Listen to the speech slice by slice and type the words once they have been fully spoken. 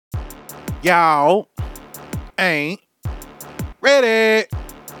Y'all ain't ready.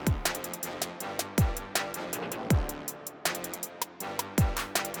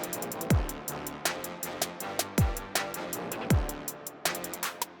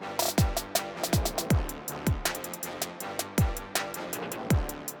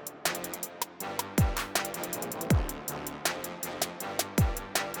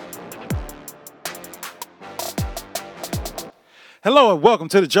 Hello and welcome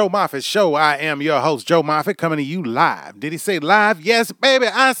to the Joe Moffett Show. I am your host, Joe Moffett, coming to you live. Did he say live? Yes, baby,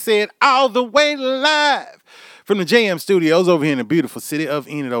 I said all the way live from the JM Studios over here in the beautiful city of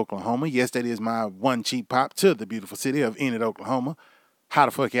Enid, Oklahoma. Yes, that is my one cheap pop to the beautiful city of Enid, Oklahoma. How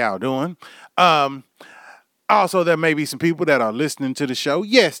the fuck y'all doing? Also, there may be some people that are listening to the show.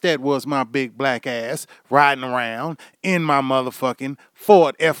 Yes, that was my big black ass riding around in my motherfucking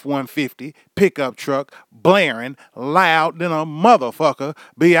Ford F-150 pickup truck, blaring loud than a motherfucker.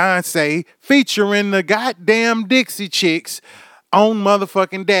 Beyonce featuring the goddamn Dixie Chicks on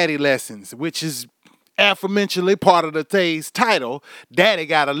motherfucking Daddy Lessons, which is aforementionedly part of the today's title. Daddy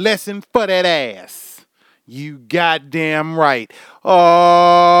got a lesson for that ass. You goddamn right.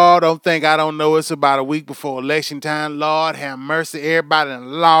 Oh, don't think I don't know. It's about a week before election time. Lord have mercy. Everybody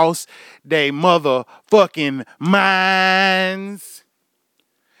done lost they motherfucking minds.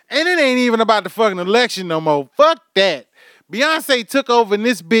 And it ain't even about the fucking election no more. Fuck that. Beyonce took over in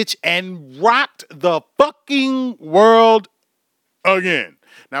this bitch and rocked the fucking world again.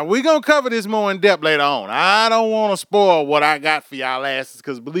 Now, we're going to cover this more in depth later on. I don't want to spoil what I got for y'all asses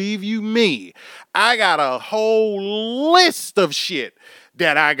because believe you me, I got a whole list of shit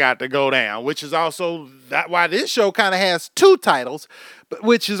that I got to go down, which is also that why this show kind of has two titles,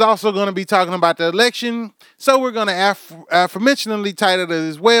 which is also going to be talking about the election. So we're going to aforementionedly title it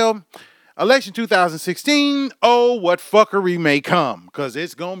as well. Election 2016, oh, what fuckery may come. Because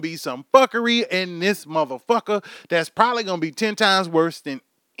it's going to be some fuckery in this motherfucker that's probably going to be 10 times worse than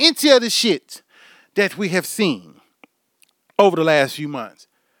any of the shit that we have seen over the last few months.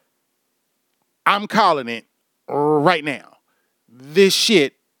 I'm calling it right now. This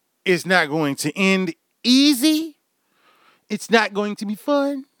shit is not going to end easy. It's not going to be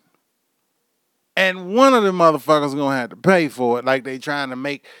fun. And one of the motherfuckers going to have to pay for it like they trying to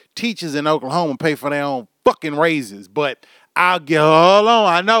make teachers in Oklahoma pay for their own fucking raises. But I'll get, hold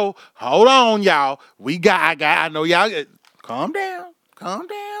on, I know. Hold on, y'all. I know y'all. Calm down.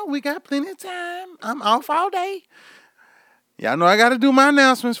 We got plenty of time. I'm off all day. Y'all know I got to do my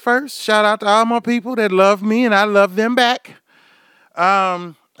announcements first. Shout out to all my people that love me and I love them back.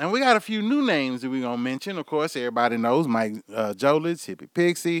 And we got a few new names that we're going to mention. Of course, everybody knows Mike Jolitz, Hippie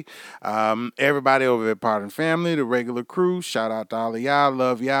Pixie, everybody over at Pardon Family, the regular crew. Shout out to all of y'all.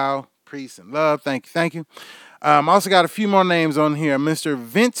 Love y'all. Peace and love. Thank you. Also got a few more names on here. Mr.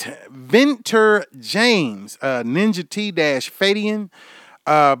 Venter James, Ninja T-Fadian,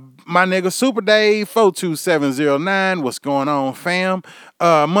 my nigga Super Dave 42709. What's going on, fam?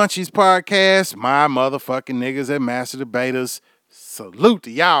 Munchies Podcast, my motherfucking niggas at Master Debaters. Salute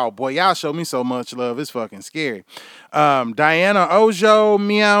to y'all, boy. Y'all show me so much love. It's fucking scary. Diana Ojo,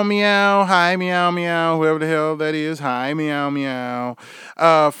 meow, meow. Hi, meow, meow. Whoever the hell that is. Hi, meow, meow.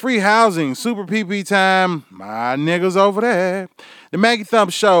 Free housing, super PP time. My niggas over there. The Maggie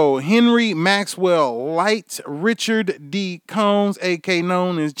Thump Show, Henry Maxwell Light, Richard D. Combs, a.k.a.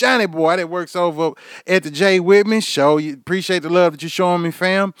 known as Johnny Boy, that works over at the Jay Whitman Show. You appreciate the love that you're showing me,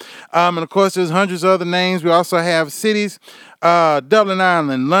 fam. And of course, there's hundreds of other names. We also have cities. Dublin,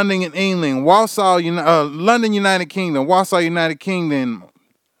 Ireland, London, England, London, United Kingdom, Warsaw, United Kingdom,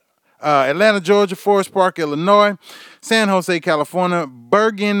 Atlanta, Georgia, Forest Park, Illinois, San Jose, California,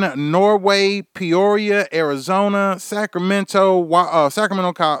 Bergen, Norway, Peoria, Arizona, Sacramento,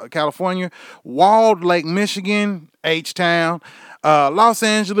 California, Walled Lake, Michigan, H-Town, Los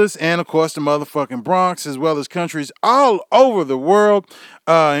Angeles, and of course the motherfucking Bronx, as well as countries all over the world,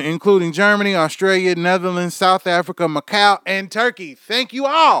 including Germany, Australia, Netherlands, South Africa, Macau, and Turkey. Thank you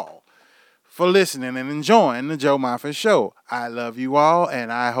all for listening and enjoying the Joe Moffett Show. I love you all,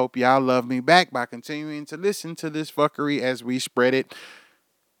 and I hope y'all love me back by continuing to listen to this fuckery as we spread it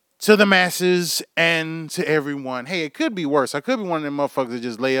to the masses and to everyone. Hey, it could be worse. I could be one of them motherfuckers that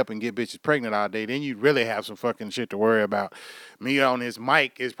just lay up and get bitches pregnant all day. Then you'd really have some fucking shit to worry about. Me on this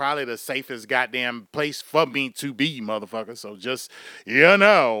mic is probably the safest goddamn place for me to be, motherfucker. So just,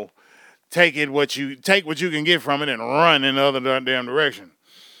 take what you can get from it and run in the other damn direction.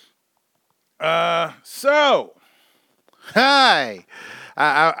 Hi.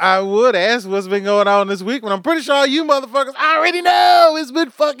 I would ask what's been going on this week, but I'm pretty sure you motherfuckers already know it's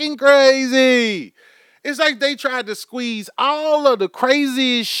been fucking crazy. It's like they tried to squeeze all of the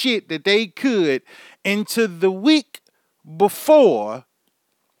craziest shit that they could into the week before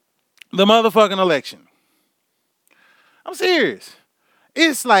the motherfucking election. I'm serious.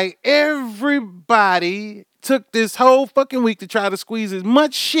 It's like everybody took this whole fucking week to try to squeeze as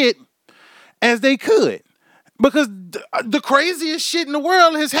much shit as they could. Because the craziest shit in the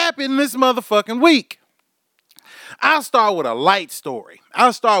world has happened this motherfucking week. I'll start with a light story.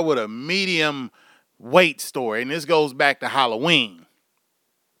 I'll start with a medium weight story, and this goes back to Halloween.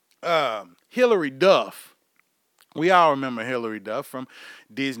 Hillary Duff. We all remember Hillary Duff from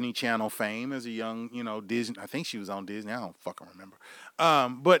Disney Channel fame as a young, Disney. I think she was on Disney. I don't fucking remember.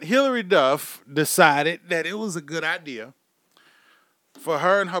 But Hillary Duff decided that it was a good idea for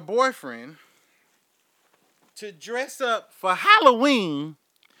her and her boyfriend to dress up for Halloween,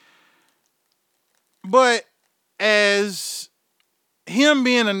 but as him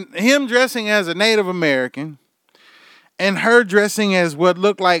dressing as a Native American and her dressing as what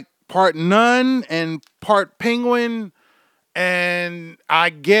looked like part nun and part penguin, and I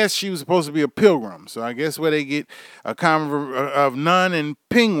guess she was supposed to be a pilgrim. So I guess where they get a combo of nun and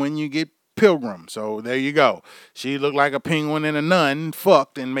penguin, you get pilgrim. So there you go. She looked like a penguin and a nun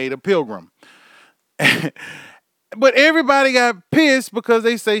fucked and made a pilgrim. But everybody got pissed because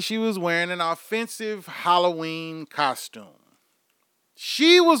they say she was wearing an offensive Halloween costume.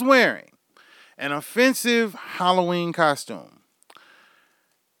 She was wearing an offensive Halloween costume.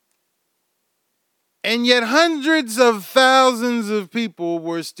 And yet hundreds of thousands of people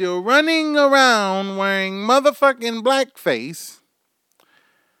were still running around wearing motherfucking blackface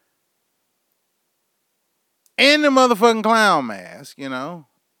and the motherfucking clown mask,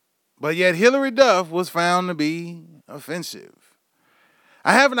 But yet Hillary Duff was found to be offensive.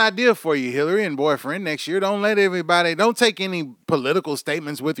 I have an idea for you, Hillary and boyfriend. Next year, don't take any political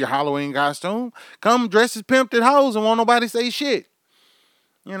statements with your Halloween costume. Come dressed as pimped at hoes and won't nobody say shit.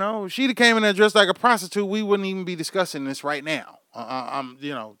 If she'd have came in there dressed like a prostitute, we wouldn't even be discussing this right now.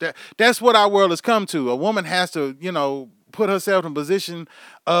 That's what our world has come to. A woman has to, put herself in a position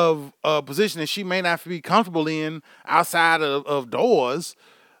that she may not be comfortable in outside of doors.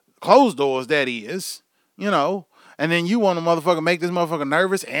 Closed doors, that is, and then you want to motherfucker make this motherfucker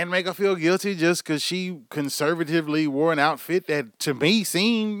nervous and make her feel guilty just because she conservatively wore an outfit that to me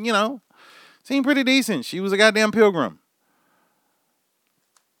seemed pretty decent. She was a goddamn pilgrim.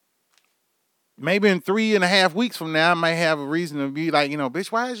 Maybe in 3.5 weeks from now, I might have a reason to be like,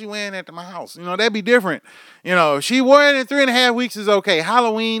 bitch, why is you wearing that to my house? That'd be different. She wore it in 3.5 weeks is okay.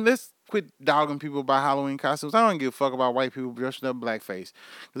 Halloween, let's quit dogging people about Halloween costumes. I don't give a fuck about white people dressed up blackface.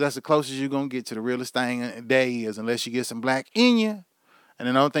 Because that's the closest you're going to get to the realest thing there is, unless you get some black in you. And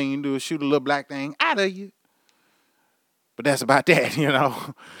the only thing you can do is shoot a little black thing out of you. But that's about that,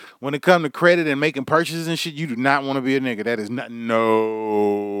 When it comes to credit and making purchases and shit, you do not want to be a nigga. That is not,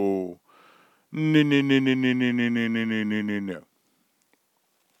 no. No.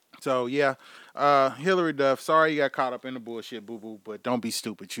 So, yeah. Hillary Duff, sorry you got caught up in the bullshit, boo-boo, but don't be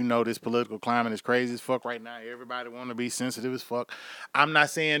stupid. This political climate is crazy as fuck right now. Everybody want to be sensitive as fuck. I'm not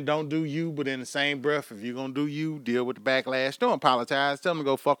saying don't do you, but in the same breath, if you're going to do you, deal with the backlash. Don't apologize. Tell them to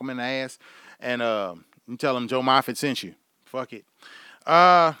go fuck them in the ass and tell them Joe Moffett sent you. Fuck it.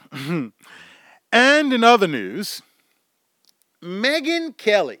 And in other news, Megyn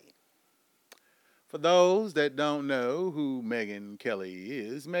Kelly. For those that don't know who Megyn Kelly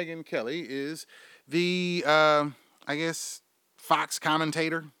is the, Fox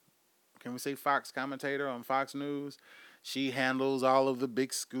commentator. Can we say Fox commentator on Fox News? She handles all of the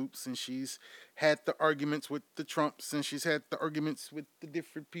big scoops, and she's had the arguments with the Trumps, and she's had the arguments with the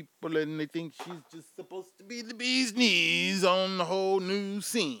different people, and they think she's just supposed to be the bee's knees on the whole news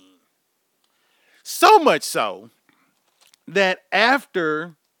scene. So much so that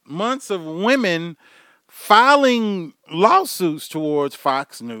after months of women filing lawsuits towards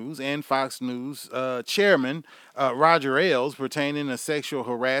Fox News and Fox News chairman Roger Ailes pertaining to sexual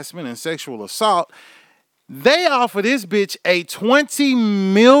harassment and sexual assault, they offer this bitch a $20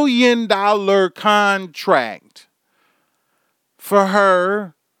 million contract for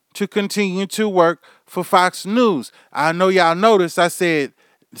her to continue to work for Fox News. I know y'all noticed I said,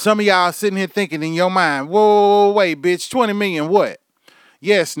 some of y'all sitting here thinking in your mind, whoa, wait, bitch, 20 million what?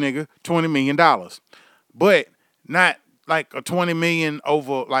 Yes, nigga, $20 million. But not like a 20 million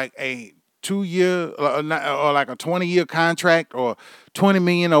over like a 2-year or like a 20-year contract, or 20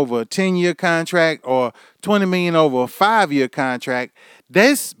 million over a 10-year contract, or 20 million over a 5-year contract.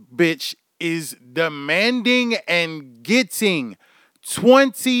 This bitch is demanding and getting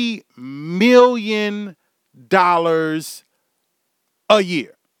 $20 million a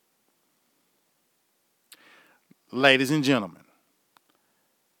year. Ladies and gentlemen,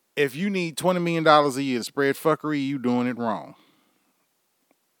 if you need $20 million a year to spread fuckery, you doing it wrong.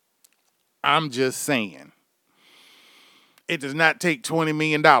 I'm just saying. It does not take $20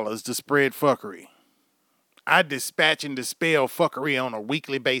 million to spread fuckery. I dispatch and dispel fuckery on a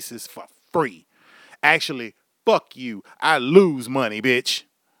weekly basis for free. Actually, fuck you. I lose money, bitch.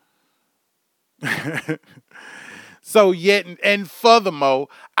 So yet, and furthermore,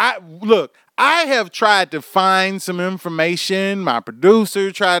 I have tried to find some information. My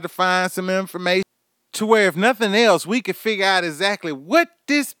producer tried to find some information to where, if nothing else, we could figure out exactly what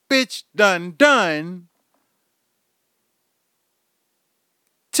this bitch done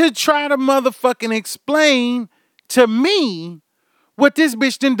to try to motherfucking explain to me what this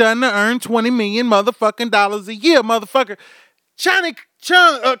bitch done to earn $20 million motherfucking dollars a year, motherfucker. Connie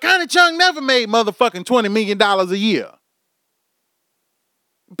Chung never made motherfucking $20 million a year.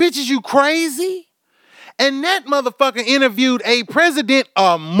 Bitches, you crazy? And that motherfucker interviewed a president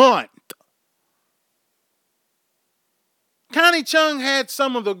a month. Connie Chung had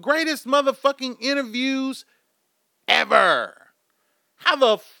some of the greatest motherfucking interviews ever. How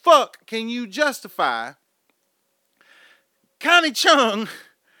the fuck can you justify Connie Chung,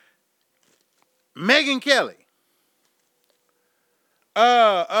 Megyn Kelly,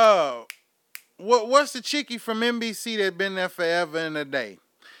 what's the chickie from NBC that been there forever and a day?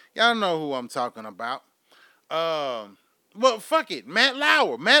 Y'all know who I'm talking about. Well, fuck it. Matt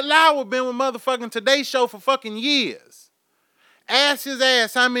Lauer. Matt Lauer been with motherfucking Today Show for fucking years. Ask his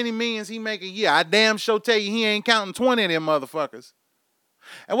ass how many millions he make a year. I damn sure tell you he ain't counting 20 of them motherfuckers.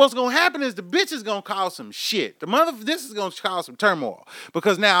 And what's going to happen is the bitch is going to cause some shit. This is going to cause some turmoil.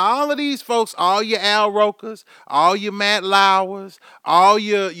 Because now all of these folks, all your Al Rokers, all your Matt Lauers, all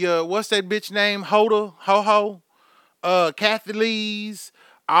your what's that bitch name? Ho-ho, Kathy Lee's,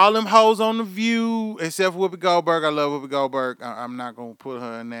 all them hoes on The View, except for Whoopi Goldberg. I love Whoopi Goldberg. I'm not going to put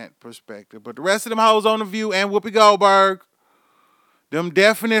her in that perspective. But the rest of them hoes on The View and Whoopi Goldberg, them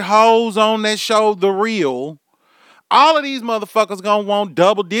definite hoes on that show, The Real, all of these motherfuckers gonna want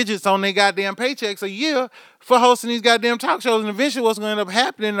double digits on their goddamn paychecks a year for hosting these goddamn talk shows. And eventually what's gonna end up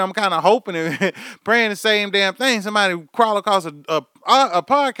happening, and I'm kind of hoping and praying the same damn thing, somebody crawl across a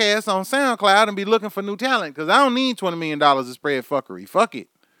podcast on SoundCloud and be looking for new talent, because I don't need $20 million to spread fuckery. Fuck it.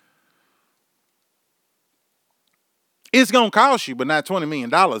 It's gonna cost you, but not $20 million.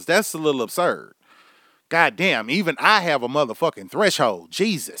 That's a little absurd. Goddamn, even I have a motherfucking threshold.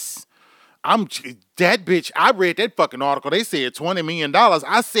 Jesus. That bitch, I read that fucking article. They said $20 million.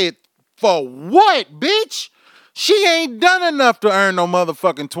 I said, for what, bitch? She ain't done enough to earn no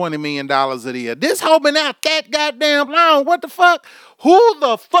motherfucking $20 million a year. This hoe been out that goddamn long. What the fuck? Who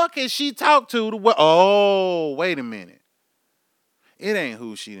the fuck has she talked to? Oh, wait a minute. It ain't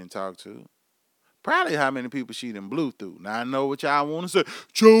who she done talked to. Probably how many people she done blew through. Now, I know what y'all want to say.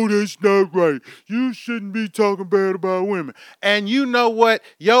 Joe, that's not right. You shouldn't be talking bad about women. And you know what?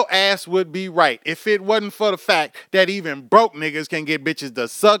 Your ass would be right if it wasn't for the fact that even broke niggas can get bitches to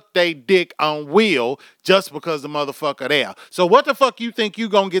suck they dick on wheel just because the motherfucker there. So what the fuck you think you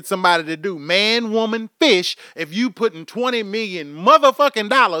gonna get somebody to do? Man, woman, fish, if you putting $20 million motherfucking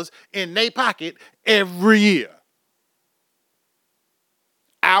dollars in their pocket every year.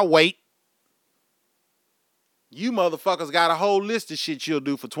 I'll wait. You motherfuckers got a whole list of shit you'll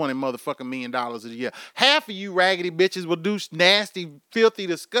do for $20 motherfucking million a year. Half of you raggedy bitches will do nasty, filthy,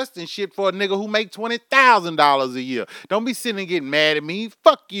 disgusting shit for a nigga who make $20,000 a year. Don't be sitting and getting mad at me.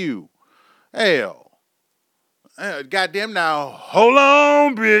 Fuck you. Hell. Goddamn now. Hold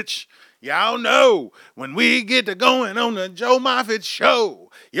on, bitch. Y'all know when we get to going on the Joe Moffett show,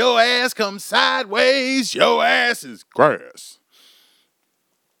 your ass comes sideways. Your ass is grass.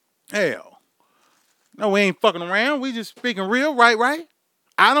 Hell. No, we ain't fucking around. We just speaking real, right?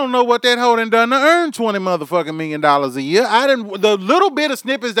 I don't know what that hoe done to earn $20 motherfucking million a year. The little bit of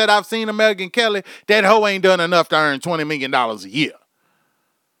snippets that I've seen of Megyn Kelly, that hoe ain't done enough to earn $20 million a year.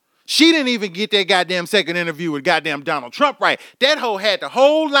 She didn't even get that goddamn second interview with goddamn Donald Trump right. That hoe had the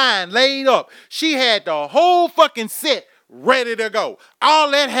whole line laid up. She had the whole fucking set ready to go. All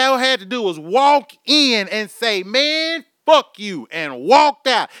that hoe had to do was walk in and say, man, fuck you, and walked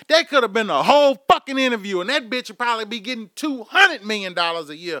out. That could have been a whole fucking interview, and that bitch would probably be getting $200 million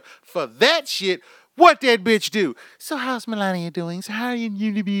a year for that shit. What that bitch do? So how's Melania doing? So how are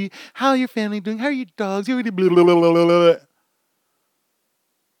you to be? How are your family doing? How are your dogs? Blah, blah, blah, blah, blah.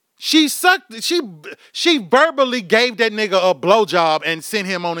 She sucked. She verbally gave that nigga a blowjob and sent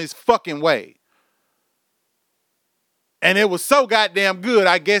him on his fucking way. And it was so goddamn good,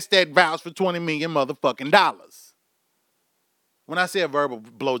 I guess that vouched for $20 million motherfucking dollars. When I say a verbal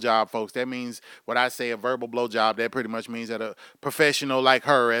blowjob, folks, that means what I say a verbal blowjob. That pretty much means that a professional like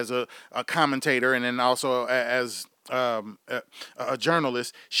her, as a commentator and then also as a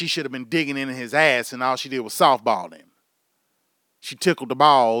journalist, she should have been digging into his ass, and all she did was softball him. She tickled the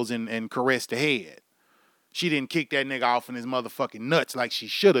balls and caressed the head. She didn't kick that nigga off in his motherfucking nuts like she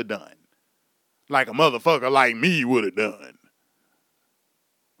should have done. Like a motherfucker like me would have done.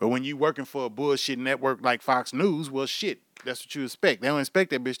 But when you working for a bullshit network like Fox News, well, shit, that's what you expect. They don't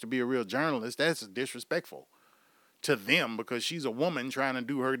expect that bitch to be a real journalist. That's disrespectful to them because she's a woman trying to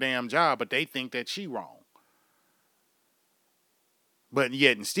do her damn job, but they think that she wrong. But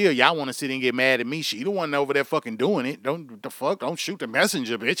yet and still, y'all want to sit and get mad at me. She the one over there fucking doing it. Don't shoot the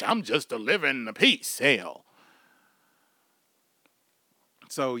messenger, bitch. I'm just delivering the peace. Hell.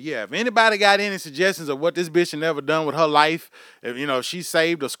 So, yeah, if anybody got any suggestions of what this bitch had never done with her life, if she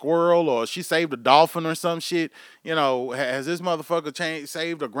saved a squirrel or she saved a dolphin or some shit, has this motherfucker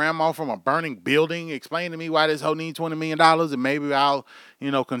saved a grandma from a burning building? Explain to me why this hoe needs $20 million and maybe I'll,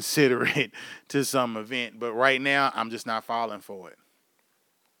 consider it to some event. But right now, I'm just not falling for it.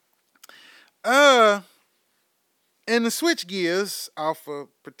 And to switch gears off of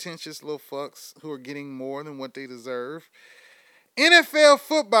pretentious little fucks who are getting more than what they deserve, NFL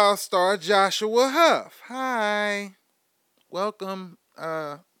football star Joshua Huff. Hi. Welcome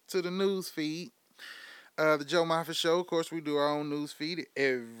to the news feed. The Joe Moffett Show. Of course, we do our own news feed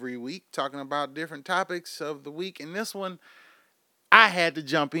every week, talking about different topics of the week. And this one, I had to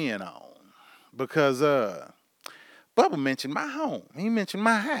jump in on because Bubba mentioned my home. He mentioned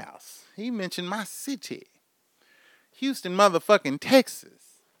my house. He mentioned my city. Houston, motherfucking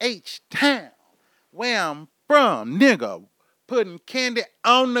Texas. H-Town. Where I'm from, nigga. Putting candy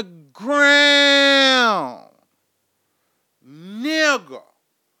on the ground. Nigga.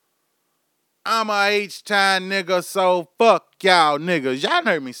 I'm a H-Town nigga, so fuck y'all niggas. Y'all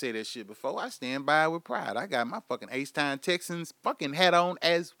heard me say that shit before. I stand by it with pride. I got my fucking H-Town Texans fucking hat on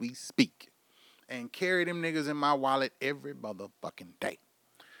as we speak. And carry them niggas in my wallet every motherfucking day.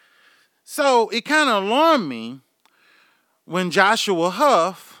 So it kind of alarmed me when Joshua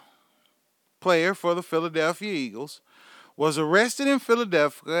Huff, player for the Philadelphia Eagles, was arrested in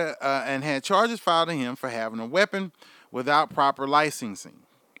Philadelphia and had charges filed on him for having a weapon without proper licensing.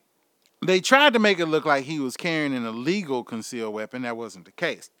 They tried to make it look like he was carrying an illegal concealed weapon. That wasn't the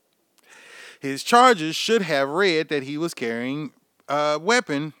case. His charges should have read that he was carrying a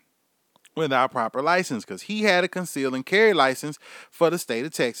weapon without proper license because he had a conceal and carry license for the state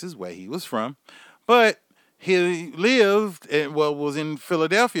of Texas, where he was from. But he lived, was in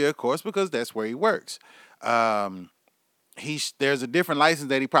Philadelphia, of course, because that's where he works. There's a different license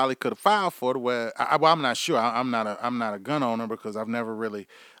that he probably could have filed for. I'm not sure. I'm not a gun owner because I've never really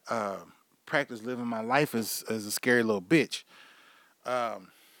practiced living my life as a scary little bitch.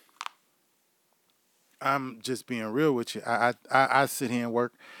 I'm just being real with you. I sit here and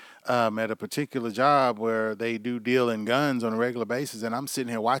work at a particular job where they do deal in guns on a regular basis, and I'm sitting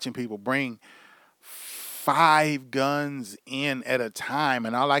here watching people bring 5 guns in at a time,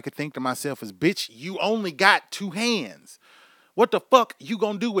 and all I could think to myself is, bitch, you only got 2 hands. What the fuck you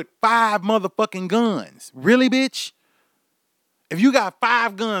gonna do with 5 motherfucking guns? Really, bitch? If you got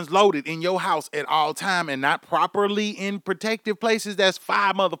 5 guns loaded in your house at all time and not properly in protective places, that's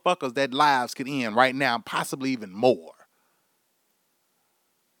 5 motherfuckers that lives could end right now, possibly even more.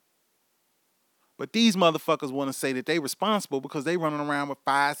 But these motherfuckers want to say that they responsible because they running around with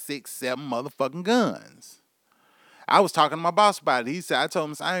 5, 6, 7 motherfucking guns. I was talking to my boss about it. I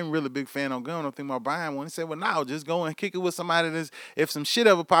told him, I ain't really a big fan of gun. I don't think about buying one. He said, well, no, just go and kick it with somebody if some shit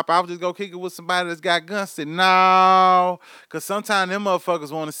ever pop out, I'll just go kick it with somebody that's got guns. I said, no, because sometimes them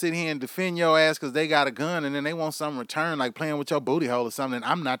motherfuckers want to sit here and defend your ass because they got a gun and then they want some return, like playing with your booty hole or something.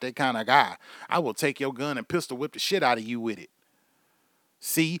 I'm not that kind of guy. I will take your gun and pistol whip the shit out of you with it.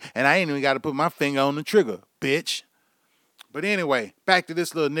 See? And I ain't even got to put my finger on the trigger, bitch. But anyway, back to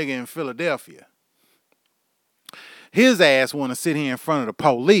this little nigga in Philadelphia. His ass want to sit here in front of the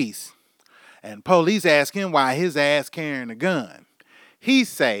police, and police ask him why his ass carrying a gun. He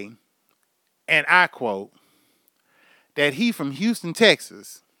say, and I quote, that he from Houston,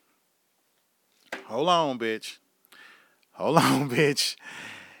 Texas. Hold on, bitch.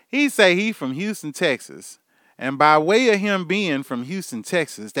 He say he from Houston, Texas. And by way of him being from Houston,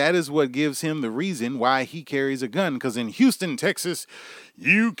 Texas, that is what gives him the reason why he carries a gun. Because in Houston, Texas,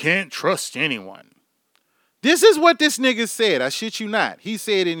 you can't trust anyone. This is what this nigga said. I shit you not. He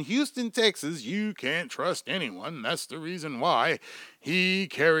said in Houston, Texas, you can't trust anyone. That's the reason why he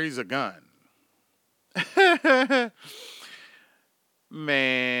carries a gun.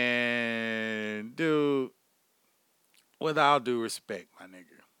 Man, dude. With all due respect, my nigga.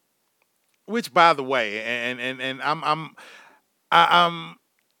 Which, by the way, and I'm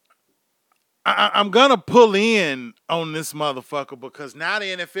I'm gonna pull in on this motherfucker because now the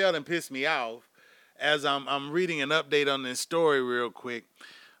NFL done pissed me off. As I'm reading an update on this story real quick,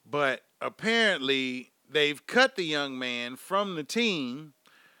 but apparently they've cut the young man from the team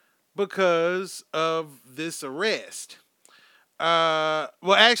because of this arrest.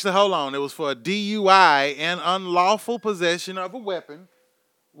 Well, actually, hold on. It was for a DUI and unlawful possession of a weapon,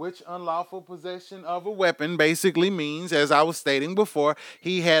 which unlawful possession of a weapon basically means, as I was stating before,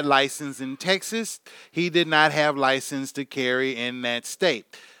 he had license in Texas. He did not have license to carry in that state.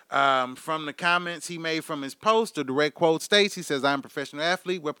 From the comments he made from his post, the direct quote states, he says, I'm a professional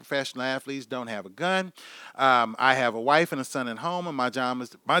athlete where professional athletes don't have a gun. I have a wife and a son at home, and my job is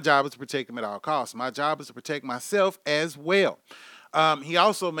to protect them at all costs. My job is to protect myself as well. He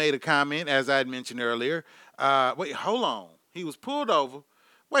also made a comment, as I had mentioned earlier. Wait, hold on. He was pulled over.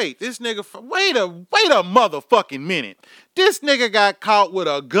 Wait, this nigga, wait a motherfucking minute. This nigga got caught with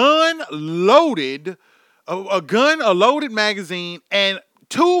a gun loaded, a loaded magazine, and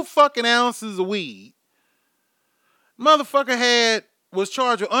 2 fucking ounces of weed. Motherfucker was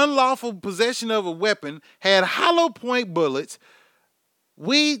charged with unlawful possession of a weapon, had hollow point bullets,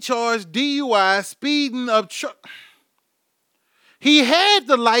 weed charge, DUI, speeding up truck. He had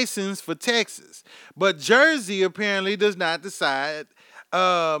the license for Texas, but Jersey apparently does not decide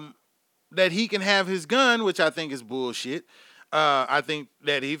that he can have his gun, which I think is bullshit. I think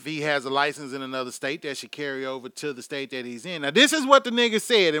that if he has a license in another state, that should carry over to the state that he's in. Now, this is what the nigga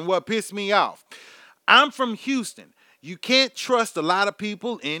said and what pissed me off. I'm from Houston. You can't trust a lot of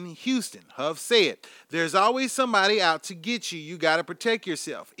people in Houston. Huff said, there's always somebody out to get you. You got to protect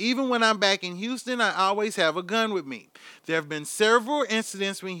yourself. Even when I'm back in Houston, I always have a gun with me. There have been several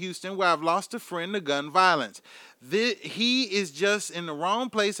incidents in Houston where I've lost a friend to gun violence. He is just in the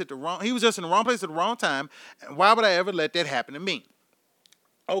wrong place he was just in the wrong place at the wrong time. And why would I ever let that happen to me?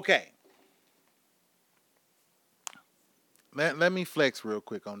 Okay. Let me flex real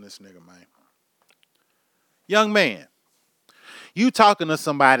quick on this nigga, man. Young man, you talking to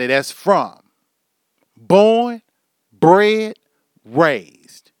somebody that's born, bred,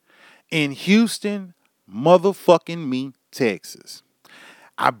 raised in Houston, motherfucking Texas.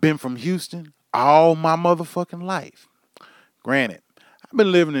 I've been from Houston all my motherfucking life. Granted, I've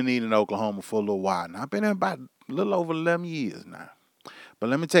been living in Eden, Oklahoma for a little while now. I've been there about a little over 11 years now. But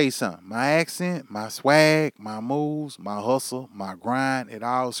let me tell you something. My accent, my swag, my moves, my hustle, my grind, it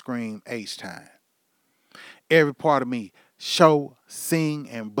all scream H-time. Every part of me, show, sing,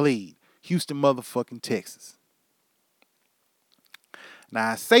 and bleed. Houston, motherfucking Texas.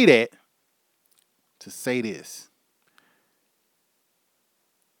 Now, I say that to say this.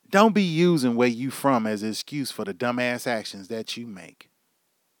 Don't be using where you from as an excuse for the dumbass actions that you make.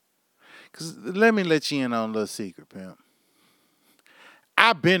 Because let me let you in on a little secret, pimp.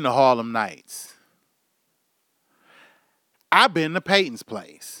 I've been to Harlem Nights. I've been to Peyton's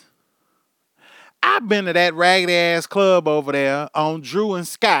place. I've been to that raggedy ass club over there on Drew and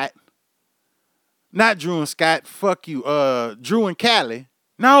Scott. Not Drew and Scott, fuck you. Drew and Cali.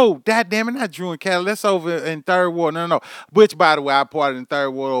 No, goddamn it, not Drew and Cali. That's over in Third Ward. No. Which, by the way, I partied in Third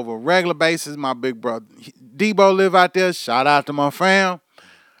Ward over a regular basis. My big brother Debo live out there. Shout out to my fam.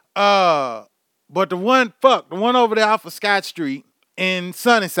 But the one over there off of Scott Street in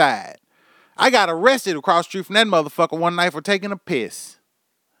Sunnyside. I got arrested across the street from that motherfucker one night for taking a piss.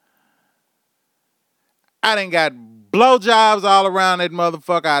 I done got blowjobs all around that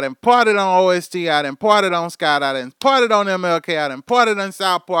motherfucker. I done partied on OST. I done partied on Scott. I done partied on MLK. I done partied in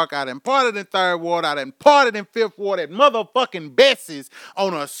South Park. I done partied in Third Ward. I done partied in Fifth Ward at motherfucking Bessie's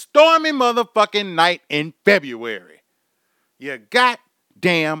on a stormy motherfucking night in February. You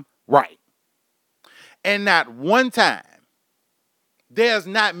goddamn right. And not one time, there's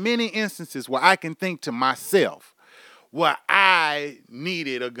not many instances where I can think to myself where I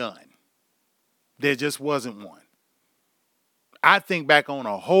needed a gun. There just wasn't one. I think back on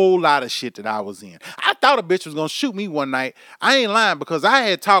a whole lot of shit that I was in. I thought a bitch was going to shoot me one night. I ain't lying because I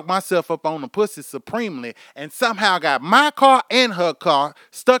had talked myself up on the pussy supremely and somehow got my car and her car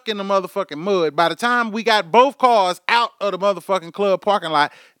stuck in the motherfucking mud. By the time we got both cars out of the motherfucking club parking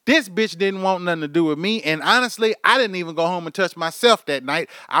lot, this bitch didn't want nothing to do with me. And honestly, I didn't even go home and touch myself that night.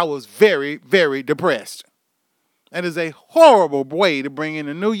 I was very, very depressed. That is a horrible way to bring in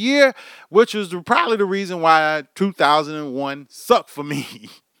a new year, which was probably the reason why 2001 sucked for me.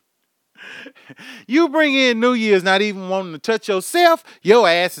 You bring in New Year's not even wanting to touch yourself, your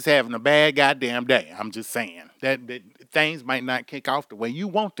ass is having a bad goddamn day. I'm just saying that things might not kick off the way you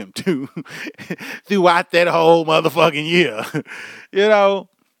want them to throughout that whole motherfucking year. you know,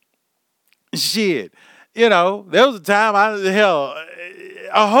 shit. There was a time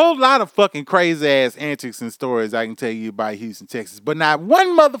a whole lot of fucking crazy ass antics and stories I can tell you about Houston, Texas, but not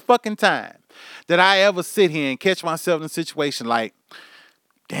one motherfucking time that I ever sit here and catch myself in a situation like,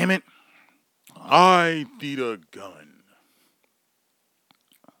 damn it, I need a gun.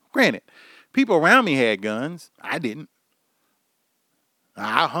 Granted, people around me had guns. I didn't.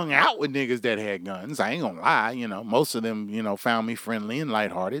 I hung out with niggas that had guns. I ain't gonna lie. Most of them, found me friendly and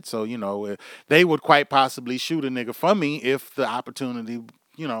lighthearted. So, they would quite possibly shoot a nigga from me if the opportunity,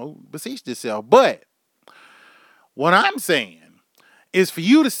 beseeched itself. But what I'm saying is for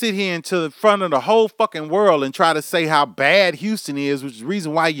you to sit here into the front of the whole fucking world and try to say how bad Houston is, which is the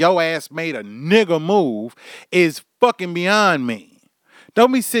reason why your ass made a nigga move, is fucking beyond me.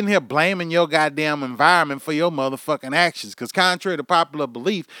 Don't be sitting here blaming your goddamn environment for your motherfucking actions. Because contrary to popular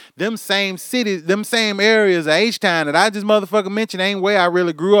belief, them same cities, them same areas of H-Town that I just motherfucking mentioned ain't where I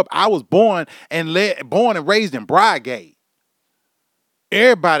really grew up. I was born and raised in Bridegate.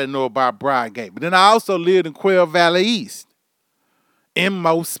 Everybody know about Bridegate. But then I also lived in Quail Valley East. In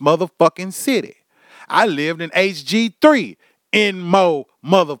most motherfucking city. I lived in HG3 in Mo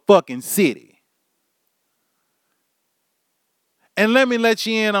motherfucking city. And let me let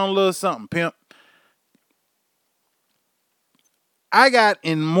you in on a little something, pimp. I got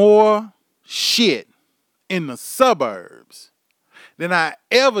in more shit in the suburbs than I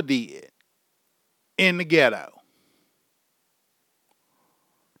ever did in the ghetto.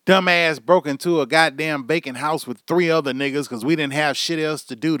 Dumbass broke into a goddamn vacant house with 3 other niggas because we didn't have shit else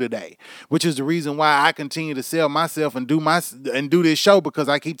to do today. Which is the reason why I continue to sell myself and do this show, because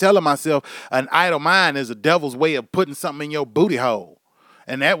I keep telling myself an idle mind is a devil's way of putting something in your booty hole.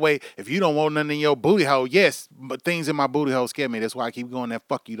 And that way, if you don't want nothing in your booty hole, yes, but things in my booty hole scare me. That's why I keep going there.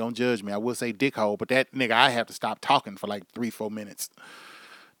 Fuck you, don't judge me. I will say dick hole, but that nigga, I have to stop talking for like 3-4 minutes.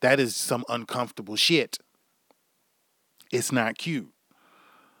 That is some uncomfortable shit. It's not cute.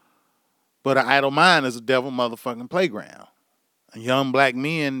 But an idle mind is a devil motherfucking playground. Young black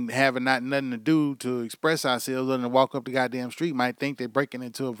men having nothing to do to express ourselves other than walk up the goddamn street might think that breaking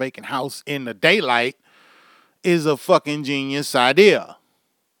into a vacant house in the daylight is a fucking genius idea.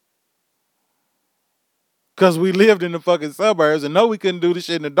 Because we lived in the fucking suburbs and know we couldn't do this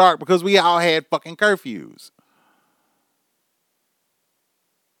shit in the dark because we all had fucking curfews.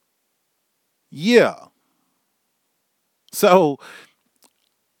 Yeah. So,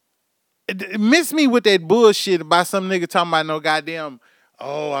 miss me with that bullshit about some nigga talking about no goddamn,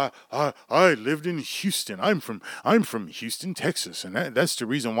 I lived in Houston. I'm from Houston, Texas, and that's the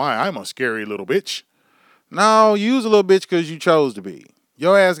reason why I'm a scary little bitch. No, you was a little bitch because you chose to be.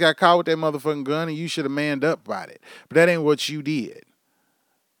 Your ass got caught with that motherfucking gun and you should have manned up about it. But that ain't what you did.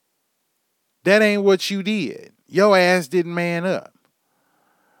 That ain't what you did. Your ass didn't man up.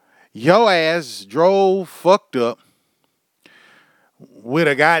 Your ass drove fucked up with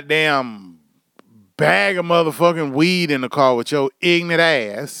a goddamn bag of motherfucking weed in the car with your ignorant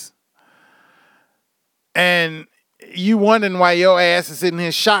ass. And you wondering why your ass is sitting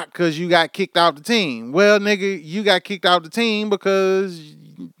here shocked because you got kicked out the team. Well, nigga, you got kicked out the team because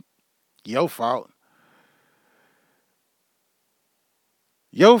your fault.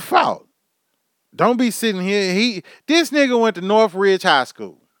 Your fault. Don't be sitting here. This nigga went to Northridge High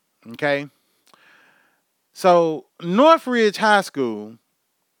School. Okay? So, Northridge High School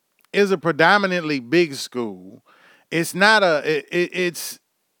is a predominantly big school. It's not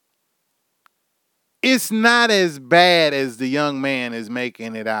it's not as bad as the young man is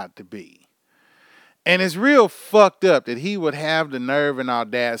making it out to be. And it's real fucked up that he would have the nerve and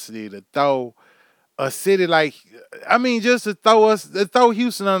audacity to throw a city like, just to throw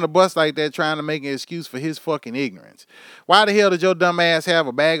Houston on the bus like that, trying to make an excuse for his fucking ignorance. Why the hell did your dumb ass have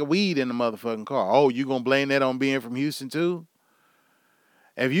a bag of weed in the motherfucking car? Oh, you gonna blame that on being from Houston too?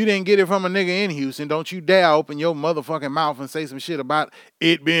 If you didn't get it from a nigga in Houston, don't you dare open your motherfucking mouth and say some shit about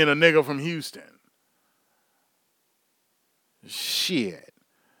it being a nigga from Houston. Shit.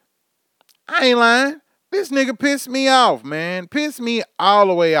 I ain't lying. This nigga pissed me off, man. Pissed me all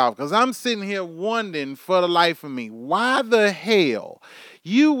the way off. Because I'm sitting here wondering for the life of me, why the hell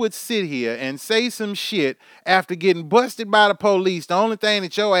you would sit here and say some shit after getting busted by the police. The only thing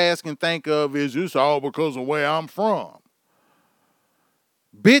that your ass can think of is this all because of where I'm from.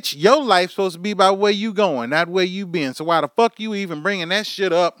 Bitch, your life's supposed to be about where you going, not where you been. So why the fuck you even bringing that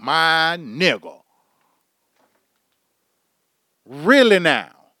shit up, my nigga? Really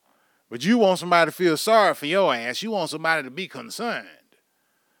now? But you want somebody to feel sorry for your ass. You want somebody to be concerned.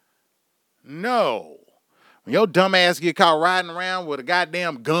 No. When your dumb ass get caught riding around with a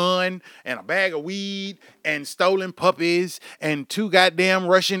goddamn gun and a bag of weed and stolen puppies and 2 goddamn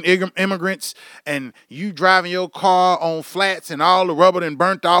Russian immigrants and you driving your car on flats and all the rubber done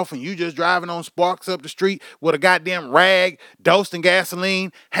burnt off and you just driving on sparks up the street with a goddamn rag dosed in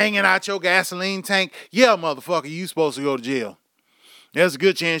gasoline hanging out your gasoline tank, yeah, motherfucker, you supposed to go to jail. There's a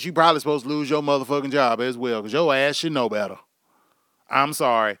good chance you probably supposed to lose your motherfucking job as well because your ass should know better. I'm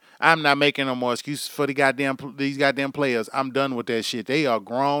sorry. I'm not making no more excuses for these goddamn players. I'm done with that shit. They are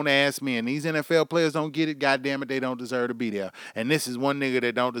grown-ass men. These NFL players don't get it. Goddamn it, they don't deserve to be there. And this is one nigga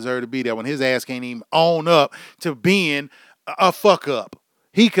that don't deserve to be there when his ass can't even own up to being a fuck-up.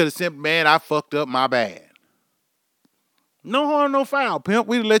 He could have said, man, I fucked up, my bad. No harm, no foul, pimp.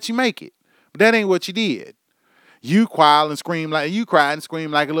 We'd let you make it. But that ain't what you did. You cried and screamed like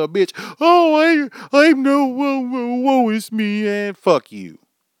a little bitch. Oh, I'm no woe is me, and fuck you.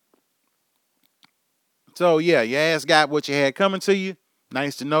 So yeah, your ass got what you had coming to you.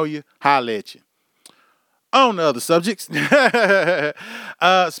 Nice to know you. Holla at you. On the other subjects, speaking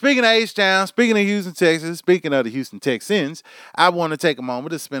of H-Town, speaking of Houston, Texas, speaking of the Houston Texans, I want to take a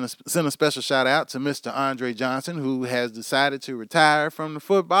moment to send a special shout out to Mr. Andre Johnson, who has decided to retire from the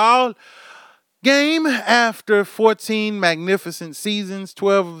football game after 14 magnificent seasons,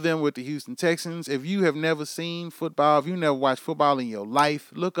 12 of them with the Houston Texans. If you have never seen football, if you never watched football in your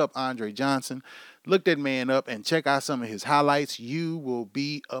life, look up Andre Johnson. Look that man up and check out some of his highlights. You will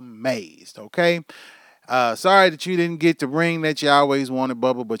be amazed, okay? Sorry that you didn't get the ring that you always wanted,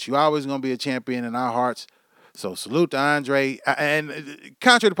 Bubba, but you always going to be a champion in our hearts. So salute to Andre. And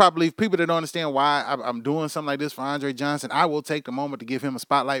contrary to popular belief, people that don't understand why I'm doing something like this for Andre Johnson, I will take the moment to give him a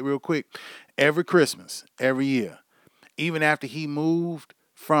spotlight real quick. Every Christmas, every year, even after he moved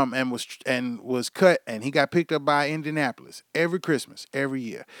from and was cut and he got picked up by Indianapolis, every Christmas, every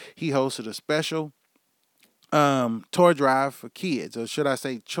year, he hosted a special toy drive for kids, or should I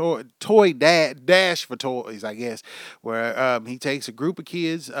say toy dash for toys, I guess, where he takes a group of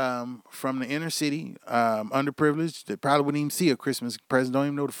kids from the inner city, underprivileged, that probably wouldn't even see a Christmas present, don't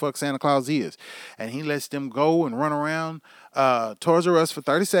even know the fuck Santa Claus is, and he lets them go and run around Toys R Us for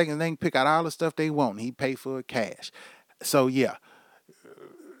 30 seconds. They can pick out all the stuff they want. He pay for it cash. So yeah,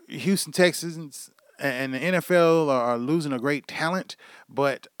 Houston Texans and the NFL are losing a great talent,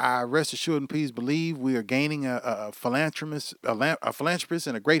 but I rest assured and please believe we are gaining a philanthropist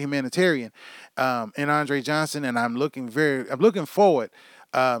and a great humanitarian in Andre Johnson, and I'm looking forward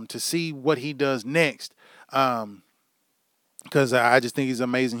to see what he does next, because I just think he's an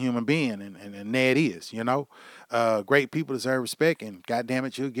amazing human being, and Ned is, you know. Great people deserve respect, and goddamn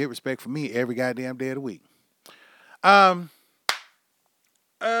it, you'll get respect from me every goddamn day of the week.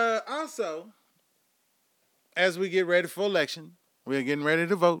 Also, as we get ready for election, we're getting ready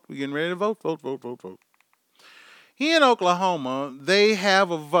to vote. We're getting ready to vote. Here in Oklahoma, they have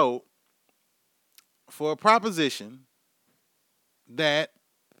a vote for a proposition that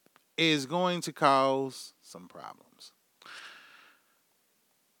is going to cause some problems.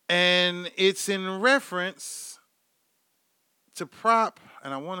 And it's in reference to Prop,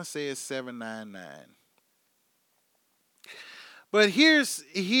 and I want to say it's 799. But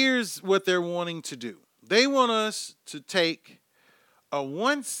here's what they're wanting to do. They want us to take a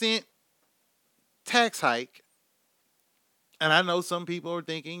 1 cent tax hike, and I know some people are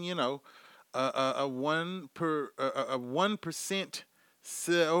thinking, you know, a 1%.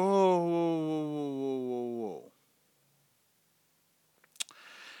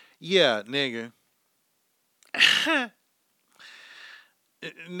 Yeah, nigga.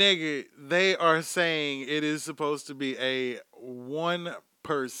 Nigga, they are saying it is supposed to be a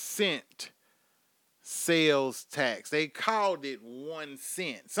 1% sales tax. They called it 1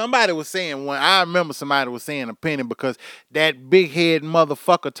 cent. Somebody was saying one. I remember somebody was saying a penny because that big head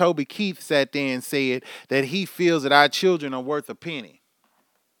motherfucker Toby Keith sat there and said that he feels that our children are worth a penny.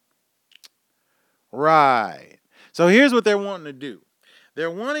 Right. So here's what they're wanting to do.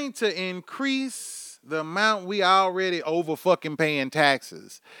 They're wanting to increase the amount we already over fucking paying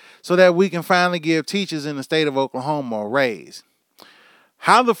taxes so that we can finally give teachers in the state of Oklahoma a raise.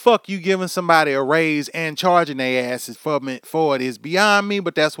 How the fuck you giving somebody a raise and charging their asses for it is beyond me,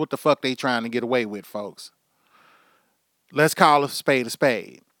 but that's what the fuck they trying to get away with, folks. Let's call a spade a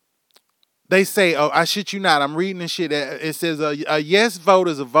spade. They say, oh, I shit you not, I'm reading this shit. It says a yes vote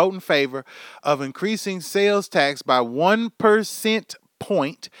is a vote in favor of increasing sales tax by 1%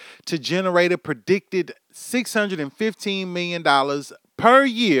 point to generate a predicted $615 million per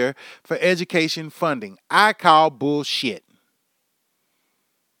year for education funding. I call bullshit.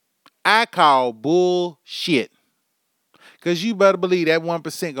 I call bullshit. Because you better believe that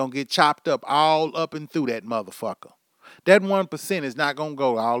 1% going to get chopped up all up and through that motherfucker. That 1% is not going to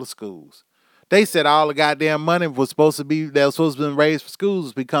go to all the schools. They said all the goddamn money was supposed to be, that was supposed to be raised for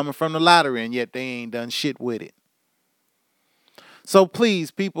schools be coming from the lottery, and yet they ain't done shit with it. So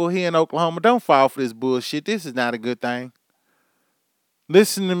please, people here in Oklahoma, don't fall for this bullshit. This is not a good thing.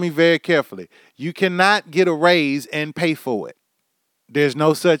 Listen to me very carefully. You cannot get a raise and pay for it. There's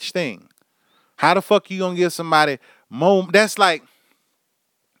no such thing. How the fuck you gonna give somebody more? That's like,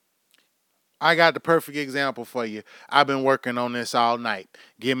 I got the perfect example for you. I've been working on this all night.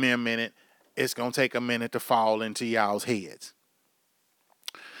 Give me a minute. It's gonna take a minute to fall into y'all's heads.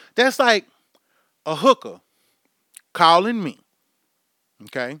 That's like a hooker calling me.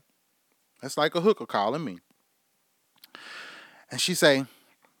 Okay? That's like a hooker calling me. And she say,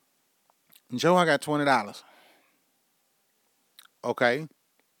 Joe, I got $20. Okay?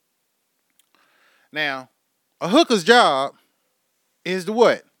 Now, a hooker's job is to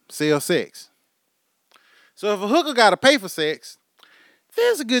what? Sell sex. So if a hooker got to pay for sex,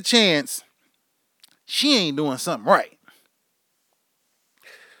 there's a good chance she ain't doing something right.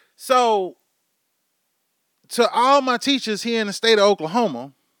 So, to all my teachers here in the state of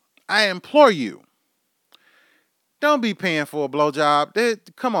Oklahoma, I implore you, don't be paying for a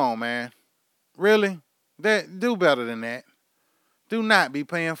blowjob. Come on, man. Really? Do better than that. Do not be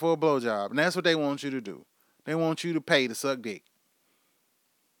paying for a blowjob. And that's what they want you to do. They want you to pay to suck dick.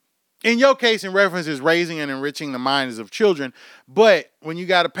 In your case, in reference, is raising and enriching the minds of children. But when you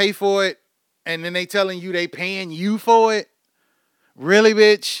got to pay for it, and then they telling you they paying you for it, really,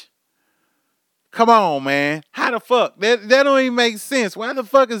 bitch? Come on, man. How the fuck? That don't even make sense. Why the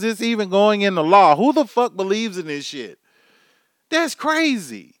fuck is this even going in the law? Who the fuck believes in this shit? That's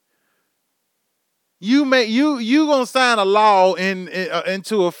crazy. You gonna sign a law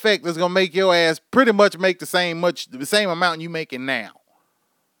into effect that's gonna make your ass pretty much make the same amount you making now.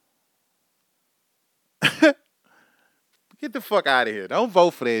 Get the fuck out of here. Don't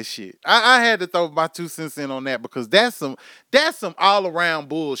vote for that shit. I had to throw my 2 cents in on that because that's some all around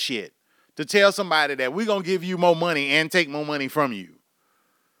bullshit. To tell somebody that we're going to give you more money and take more money from you.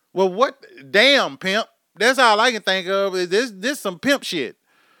 Well, what? Damn, pimp. That's all I can think of. This some pimp shit.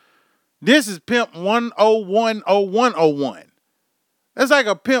 This is pimp 1010101. That's like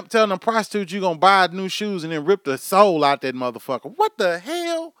a pimp telling a prostitute you're going to buy new shoes and then rip the soul out that motherfucker. What the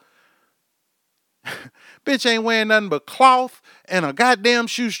hell? Bitch ain't wearing nothing but cloth and a goddamn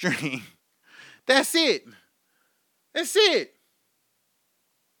shoestring. That's it. That's it.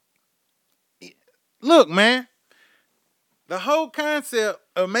 Look, man, the whole concept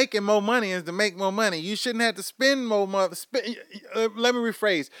of making more money is to make more money. You shouldn't have to spend more money. Let me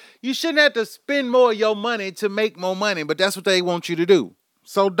rephrase. You shouldn't have to spend more of your money to make more money, but that's what they want you to do.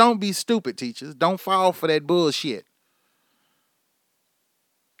 So don't be stupid, teachers. Don't fall for that bullshit.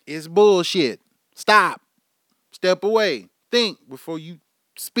 It's bullshit. Stop. Step away. Think before you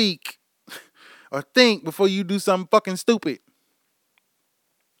speak. Or think before you do something fucking stupid.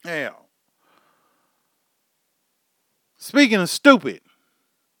 Hell. Speaking of stupid,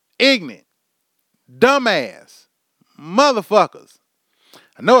 ignorant, dumbass, motherfuckers.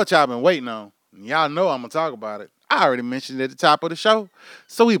 I know what y'all been waiting on. Y'all know I'm going to talk about it. I already mentioned it at the top of the show.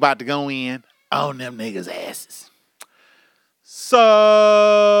 So we about to go in on them niggas' asses. So,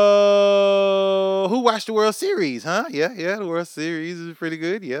 who watched the World Series, huh? Yeah, the World Series is pretty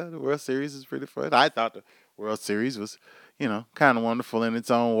good. Yeah, the World Series is pretty fun. I thought the World Series was, kind of wonderful in its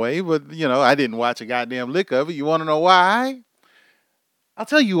own way. But, I didn't watch a goddamn lick of it. You want to know why? I'll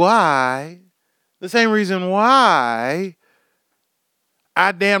tell you why. The same reason why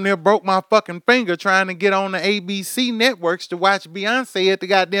I damn near broke my fucking finger trying to get on the ABC networks to watch Beyonce at the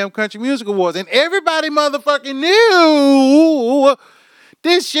goddamn Country Music Awards. And everybody motherfucking knew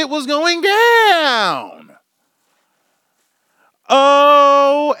this shit was going down.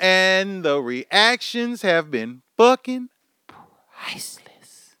 Oh, and the reactions have been fucking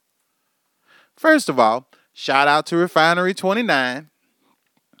priceless. First of all, shout out to Refinery 29.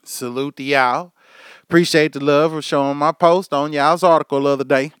 Salute to y'all. Appreciate the love for showing my post on y'all's article the other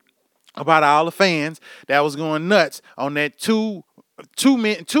day about all the fans that was going nuts on that 2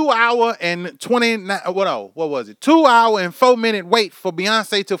 hour and 2 hour and 4 minute wait for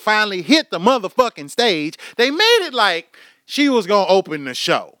Beyonce to finally hit the motherfucking stage. They made it like she was going to open the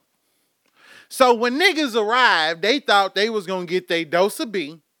show. So when niggas arrived, they thought they was going to get their dose of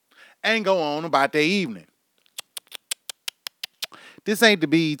B and go on about their evening. This ain't the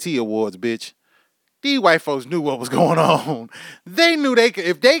BET Awards, bitch. These white folks knew what was going on. They knew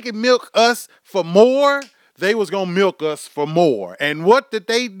if they could milk us for more they was gonna milk us for more. And what did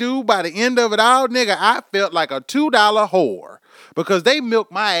they do by the end of it all, nigga? I felt like a $2 whore because they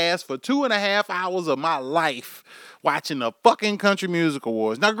milked my ass for 2.5 hours of my life watching the fucking Country Music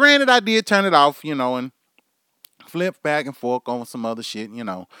Awards. Now, granted, I did turn it off, and flip back and forth on some other shit,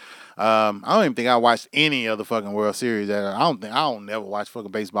 I don't even think I watched any of the fucking World Series. I don't never watch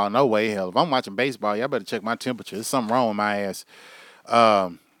fucking baseball. No way, hell. If I'm watching baseball, y'all better check my temperature. There's something wrong with my ass.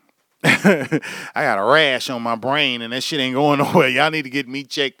 I got a rash on my brain and that shit ain't going nowhere. Y'all need to get me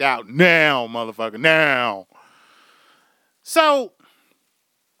checked out now, motherfucker, now. So,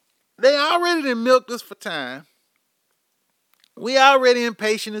 they already done milked us for time. We already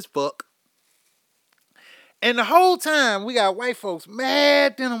impatient as fuck. And the whole time, we got white folks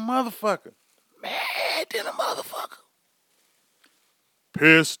mad than a motherfucker. Mad than a motherfucker.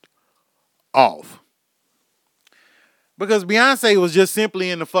 Pissed off. Because Beyonce was just simply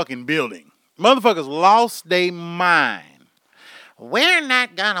in the fucking building. Motherfuckers lost their mind. We're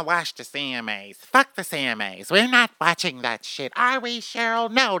not gonna watch the CMAs. Fuck the CMAs. We're not watching that shit. Are we,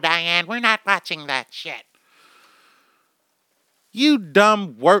 Cheryl? No, Diane, we're not watching that shit. You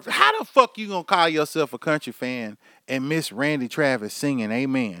dumb work. How the fuck you gonna call yourself a country fan and miss Randy Travis singing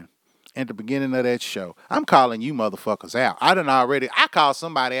Amen at the beginning of that show? I'm calling you motherfuckers out. I called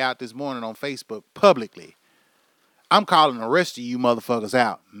somebody out this morning on Facebook publicly. I'm calling the rest of you motherfuckers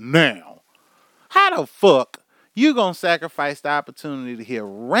out now. How the fuck you gonna sacrifice the opportunity to hear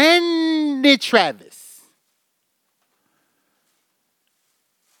Randy Travis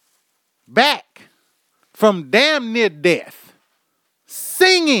back from damn near death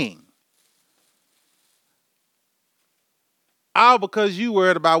singing all because you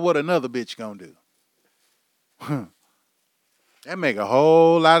worried about what another bitch gonna do? That make a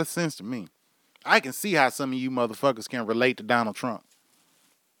whole lot of sense to me. I can see how some of you motherfuckers can relate to Donald Trump.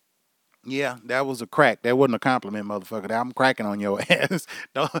 Yeah, that was a crack. That wasn't a compliment, motherfucker. I'm cracking on your ass.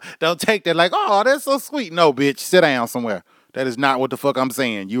 Don't take that like, oh, that's so sweet. No, bitch, sit down somewhere. That is not what the fuck I'm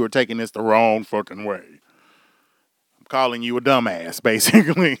saying. You are taking this the wrong fucking way. I'm calling you a dumbass,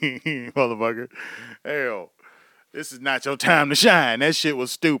 basically, motherfucker. Hell, this is not your time to shine. That shit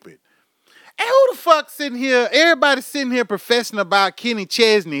was stupid. And who the fuck sitting here, everybody sitting here professing about Kenny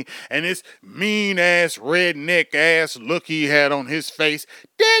Chesney and this mean-ass, redneck-ass look he had on his face.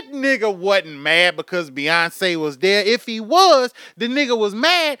 That nigga wasn't mad because Beyonce was there. If he was, the nigga was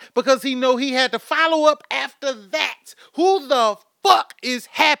mad because he know he had to follow up after that. Who the fuck is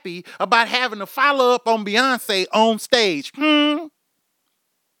happy about having to follow up on Beyonce on stage?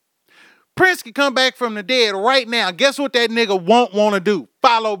 Prince can come back from the dead right now. Guess what that nigga won't want to do?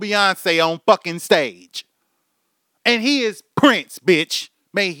 Follow Beyonce on fucking stage. And he is Prince, bitch.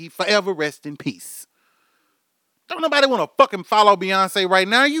 May he forever rest in peace. Don't nobody want to fucking follow Beyonce right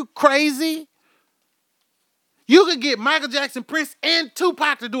now. Are you crazy? You could get Michael Jackson, Prince, and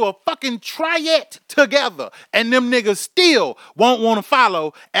Tupac to do a fucking triad together. And them niggas still won't want to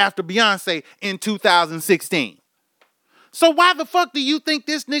follow after Beyonce in 2016. So why the fuck do you think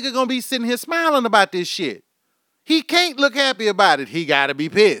this nigga gonna be sitting here smiling about this shit? He can't look happy about it. He gotta be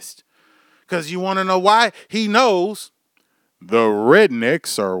pissed. Because you want to know why? He knows the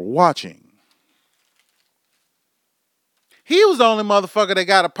rednecks are watching. He was the only motherfucker that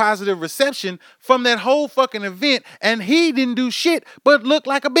got a positive reception from that whole fucking event, and he didn't do shit but look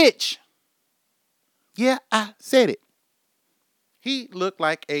like a bitch. Yeah, I said it. He looked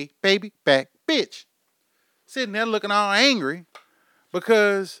like a baby back bitch. Sitting there looking all angry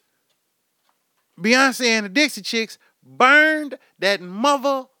because Beyonce and the Dixie Chicks burned that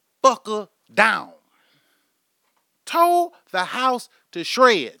motherfucker down. Tore the house to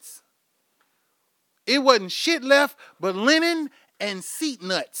shreds. It wasn't shit left but linen and seat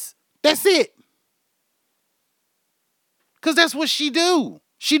nuts. That's it. Because that's what she do.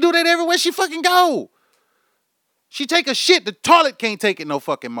 She do that everywhere she fucking go. She take a shit, the toilet can't take it no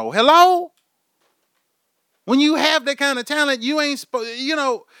fucking more. Hello? When you have that kind of talent, you ain't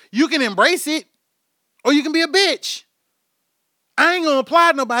you can embrace it or you can be a bitch. I ain't gonna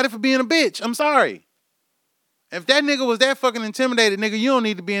applaud nobody for being a bitch. I'm sorry. If that nigga was that fucking intimidated, nigga, you don't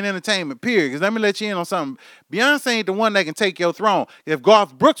need to be in entertainment, period. Because let me let you in on something. Beyonce ain't the one that can take your throne. If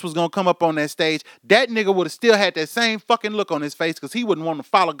Garth Brooks was gonna come up on that stage, that nigga would have still had that same fucking look on his face because he wouldn't want to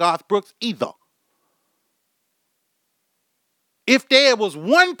follow Garth Brooks either. If there was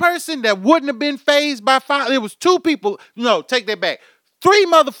one person that wouldn't have been fazed by following, it was two people. No, take that back. 3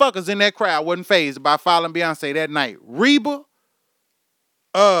 motherfuckers in that crowd wasn't fazed by following Beyonce that night. Reba,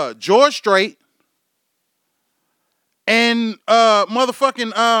 George Strait, and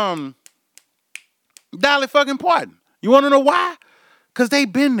motherfucking Dolly fucking Parton. You want to know why? Because they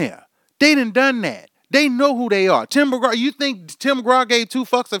been there. They done that. They know who they are. Tim McGraw, you think Tim McGraw gave two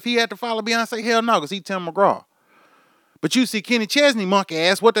fucks if he had to follow Beyonce? Hell no, because he Tim McGraw. But you see Kenny Chesney, monkey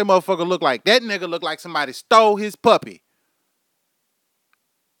ass, what that motherfucker look like? That nigga look like somebody stole his puppy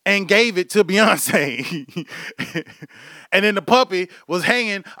and gave it to Beyonce. And then the puppy was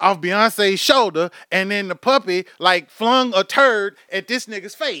hanging off Beyonce's shoulder, and then the puppy like flung a turd at this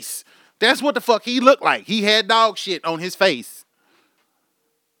nigga's face. That's what the fuck he looked like. He had dog shit on his face.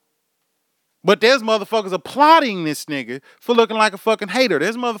 But there's motherfuckers applauding this nigga for looking like a fucking hater.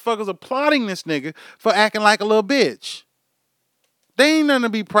 There's motherfuckers applauding this nigga for acting like a little bitch. They ain't nothing to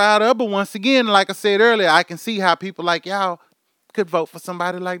be proud of, but once again, like I said earlier, I can see how people like y'all could vote for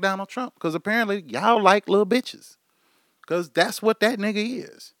somebody like Donald Trump, because apparently y'all like little bitches, because that's what that nigga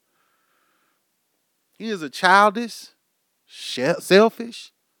is. He is a childish,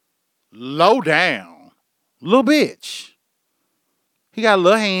 selfish, low down little bitch. He got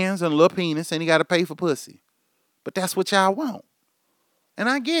little hands and a little penis, and he got to pay for pussy. But that's what y'all want. And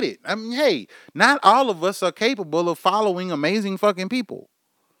I get it. I mean, hey, not all of us are capable of following amazing fucking people.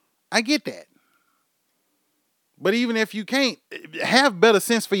 I get that. But even if you can't, have better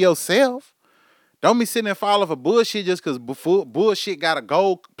sense for yourself. Don't be sitting there following for bullshit just because bullshit got a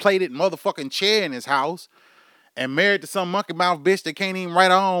gold-plated motherfucking chair in his house and married to some monkey mouth bitch that can't even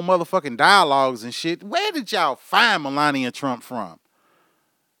write her own motherfucking dialogues and shit. Where did y'all find Melania Trump from?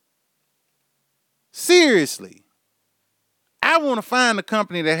 Seriously. I want to find the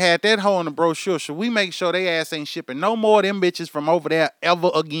company that had that hole in the brochure so we make sure they ass ain't shipping no more of them bitches from over there ever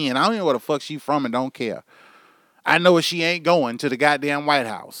again. I don't know where the fuck she from and don't care. I know she ain't going to the goddamn White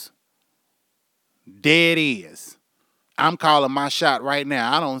House. Dead is. I'm calling my shot right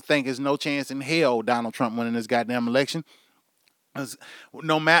now. I don't think there's no chance in hell Donald Trump winning this goddamn election.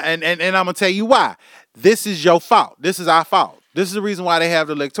 No matter, and I'm gonna tell you why. This is your fault. This is our fault. This is the reason why they have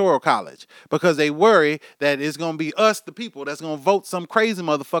the Electoral College, because they worry that it's gonna be us, the people, that's gonna vote some crazy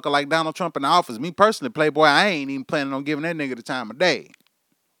motherfucker like Donald Trump in the office. Me personally, Playboy, I ain't even planning on giving that nigga the time of day.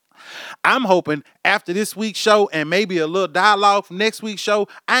 I'm hoping after this week's show and maybe a little dialogue from next week's show,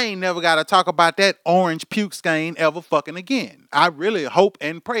 I ain't never got to talk about that orange puke stain ever fucking again. I really hope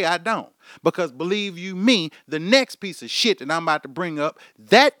and pray I don't. Because believe you me, the next piece of shit that I'm about to bring up,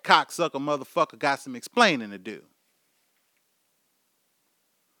 that cocksucker motherfucker got some explaining to do.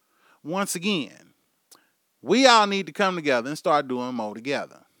 Once again, we all need to come together and start doing more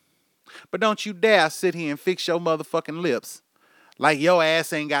together. But don't you dare sit here and fix your motherfucking lips like your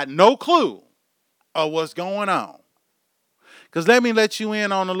ass ain't got no clue of what's going on. Because let me let you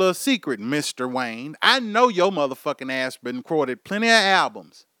in on a little secret, Mr. Wayne. I know your motherfucking ass been recorded plenty of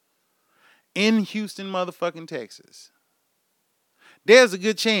albums in Houston, motherfucking Texas. There's a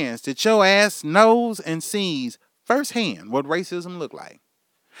good chance that your ass knows and sees firsthand what racism look like.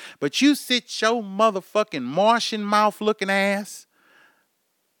 But you sit your motherfucking Martian mouth looking ass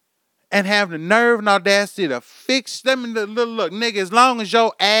and have the nerve and audacity to fix them in the look, nigga, as long as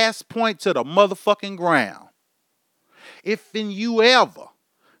your ass point to the motherfucking ground. If you ever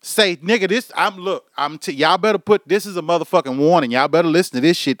say, nigga, y'all better put, this is a motherfucking warning. Y'all better listen to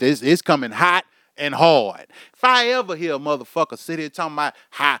this shit. It's coming hot and hard. If I ever hear a motherfucker sit here talking about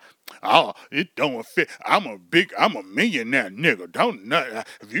how, it don't fit. I'm a millionaire, nigga.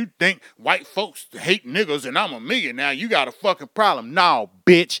 If you think white folks hate niggas and I'm a millionaire, you got a fucking problem. No,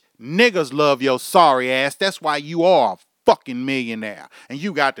 bitch. Niggas love your sorry ass. That's why you are a fucking millionaire. And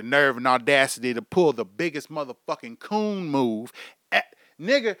you got the nerve and audacity to pull the biggest motherfucking coon move.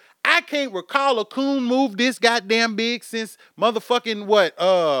 Nigga, I can't recall a coon move this goddamn big since motherfucking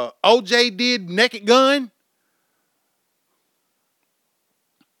OJ did Naked Gun.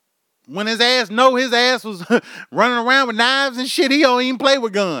 When his ass was running around with knives and shit, he don't even play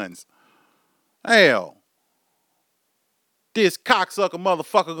with guns. Hell. This cocksucker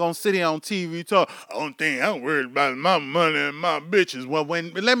motherfucker gonna sit here on TV talk, only thing I'm worried about is my money and my bitches. Well,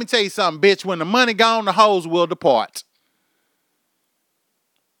 let me tell you something, bitch. When the money gone, the hoes will depart.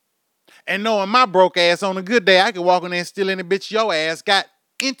 And knowing my broke ass on a good day, I could walk in there and steal any bitch your ass got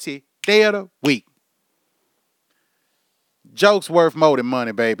empty day of the week. Jokes worth more than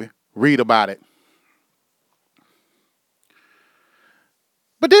money, baby. Read about it.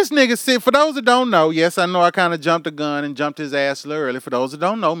 But this nigga said, for those that don't know, yes, I know I kind of jumped the gun and jumped his ass a little early. For those that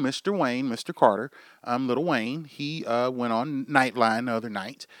don't know, Mr. Wayne, Mr. Carter, Little Wayne, he went on Nightline the other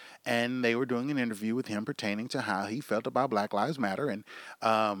night, and they were doing an interview with him pertaining to how he felt about Black Lives Matter. And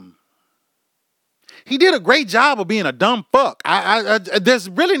He did a great job of being a dumb fuck. There's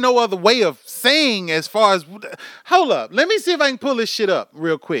really no other way of saying as far as... Hold up. Let me see if I can pull this shit up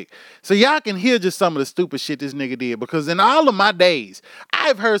real quick so y'all can hear just some of the stupid shit this nigga did. Because in all of my days,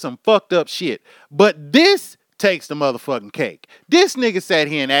 I've heard some fucked up shit. But this takes the motherfucking cake. This nigga sat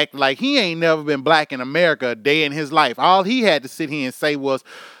here and acted like he ain't never been black in America a day in his life. All he had to sit here and say was,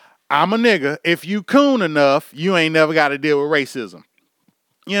 I'm a nigga. If you coon enough, you ain't never got to deal with racism.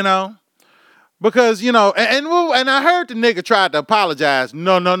 You know? Because, you know, and I heard the nigga tried to apologize.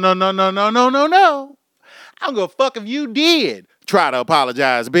 No. I don't give a fuck if you did try to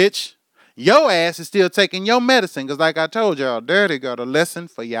apologize, bitch. Your ass is still taking your medicine. Because like I told y'all, Dirty got a lesson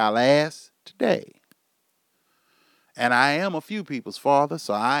for y'all ass today. And I am a few people's father,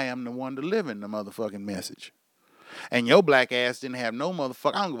 so I am the one delivering the motherfucking message. And your black ass didn't have no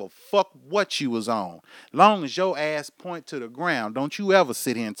motherfucker. I don't give a fuck what you was on. Long as your ass point to the ground, don't you ever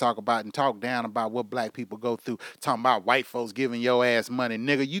sit here and talk down about what black people go through. Talking about white folks giving your ass money.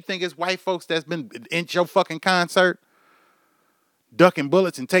 Nigga, you think it's white folks that's been in your fucking concert? Ducking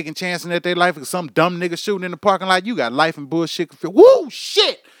bullets and taking chances at their life because some dumb nigga shooting in the parking lot? You got life and bullshit. Woo,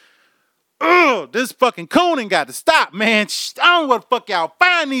 shit! Ugh, this fucking cooning got to stop, man. I don't know where the fuck y'all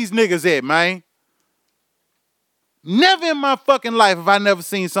find these niggas at, man. Never in my fucking life have I never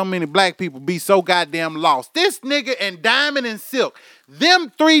seen so many black people be so goddamn lost. This nigga and Diamond and Silk,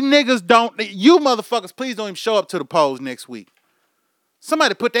 them three niggas don't, you motherfuckers, please don't even show up to the polls next week.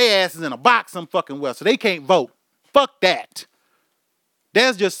 Somebody put their asses in a box some fucking well so they can't vote. Fuck that.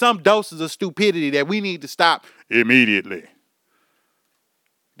 There's just some doses of stupidity that we need to stop immediately.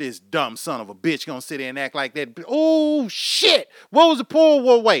 This dumb son of a bitch gonna sit there and act like that. Oh, shit. What was the poll?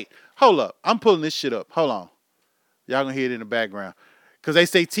 Well, wait. Hold up. I'm pulling this shit up. Hold on. Y'all gonna hear it in the background. Because they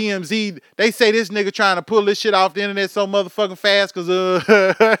say TMZ, they say this nigga trying to pull this shit off the internet so motherfucking fast because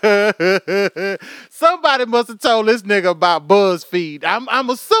somebody must have told this nigga about BuzzFeed. I'm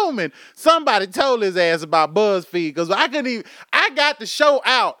assuming somebody told his ass about BuzzFeed because I got the show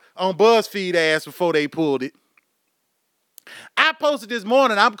out on BuzzFeed ass before they pulled it. I posted this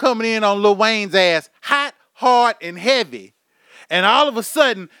morning, I'm coming in on Lil Wayne's ass, hot, hard, and heavy. And all of a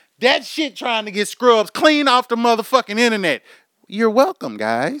sudden, that shit trying to get scrubs clean off the motherfucking internet. You're welcome,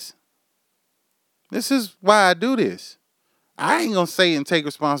 guys. This is why I do this. I ain't gonna say and take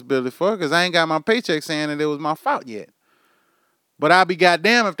responsibility for it because I ain't got my paycheck saying that it was my fault yet. But I'll be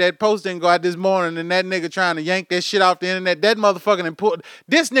goddamn if that post didn't go out this morning and that nigga trying to yank that shit off the internet, that motherfucking important.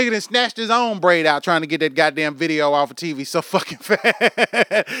 This nigga done snatched his own braid out trying to get that goddamn video off of TV so fucking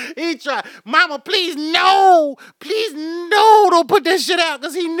fast. He tried, mama, please no, don't put that shit out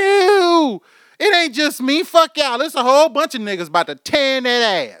because he knew. It ain't just me, fuck y'all. There's a whole bunch of niggas about to tear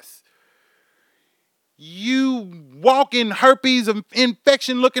that ass. You walking herpes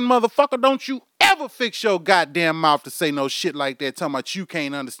infection looking motherfucker, don't you ever fix your goddamn mouth to say no shit like that, talking about you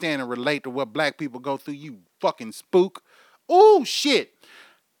can't understand and relate to what black people go through, you fucking spook. Oh shit.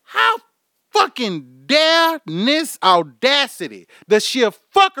 How fucking dareness, audacity, the sheer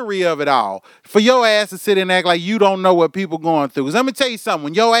fuckery of it all for your ass to sit and act like you don't know what people going through. Because let me tell you something,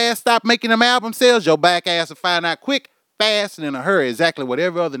 when your ass stop making them album sales, your back ass will find out quick, fast, and in a hurry exactly what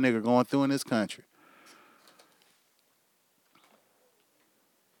every other nigga going through in this country.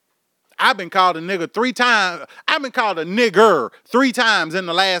 I've been called a nigga 3 times. I've been called a nigger 3 times in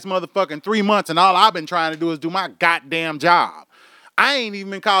the last motherfucking 3 months, and all I've been trying to do is do my goddamn job. I ain't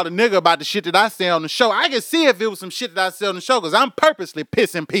even been called a nigga about the shit that I say on the show. I can see if it was some shit that I say on the show because I'm purposely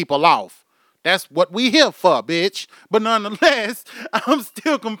pissing people off. That's what we here for, bitch. But nonetheless, I'm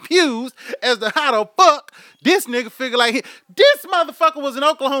still confused as to how the fuck this nigga figure like this motherfucker was in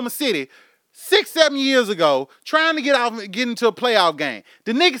Oklahoma City 6-7 years ago, trying to get into a playoff game.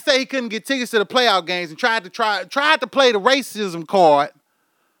 The nigga say he couldn't get tickets to the playoff games and tried to play the racism card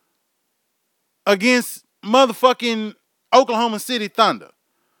against motherfucking Oklahoma City Thunder.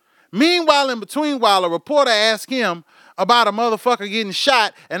 Meanwhile, in between, while a reporter asked him about a motherfucker getting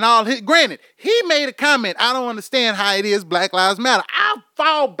shot and all his, granted, he made a comment, I don't understand how it is Black Lives Matter. I'll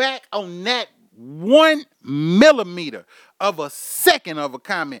fall back on that 1 millimeter of a second of a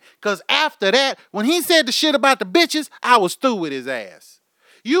comment. Because after that, when he said the shit about the bitches, I was through with his ass.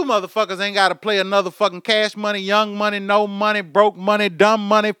 You motherfuckers ain't got to play another fucking cash money, young money, no money, broke money, dumb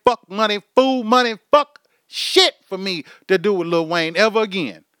money, fuck money, fool money, fuck shit for me to do with Lil Wayne ever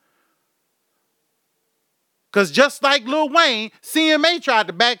again. Because just like Lil Wayne, CMA tried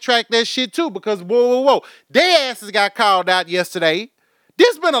to backtrack that shit too because whoa. Their asses got called out yesterday.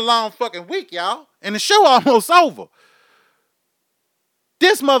 This been a long fucking week, y'all. And the show almost over.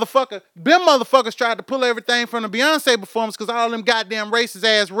 This them motherfuckers tried to pull everything from the Beyonce performance because all them goddamn racist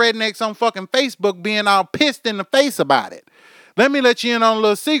ass rednecks on fucking Facebook being all pissed in the face about it. Let me let you in on a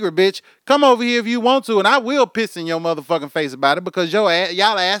little secret, bitch. Come over here if you want to, and I will piss in your motherfucking face about it because y'all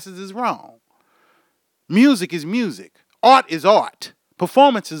asses is wrong. Music is music. Art is art.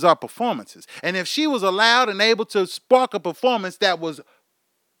 Performances are performances. And if she was allowed and able to spark a performance that was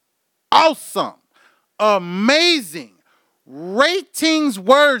awesome, amazing, ratings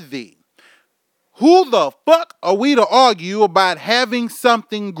worthy, who the fuck are we to argue about having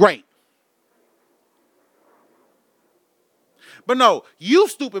something great? But no, you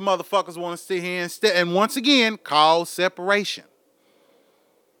stupid motherfuckers want to sit here and once again cause separation.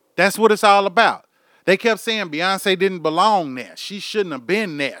 That's what it's all about. They kept saying Beyonce didn't belong there. She shouldn't have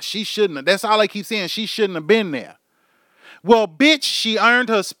been there. She shouldn't have. That's all they keep saying. She shouldn't have been there. Well, bitch, she earned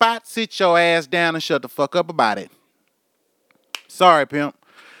her spot. Sit your ass down and shut the fuck up about it. Sorry, pimp.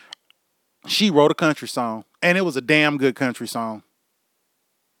 She wrote a country song, and it was a damn good country song.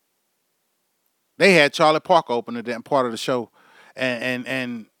 They had Charlie Parker open that part of the show,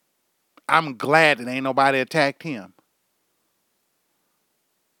 and I'm glad that ain't nobody attacked him.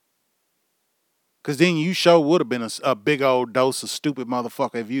 Because then you sure would have been a big old dose of stupid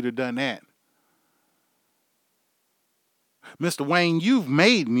motherfucker if you'd have done that. Mr. Wayne, you've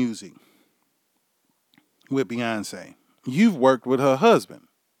made music with Beyonce. You've worked with her husband.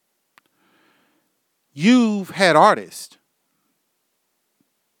 You've had artists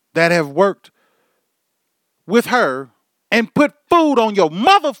that have worked with her and put food on your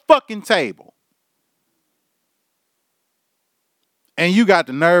motherfucking table. And you got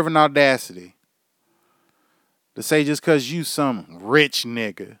the nerve and audacity to say just because you some rich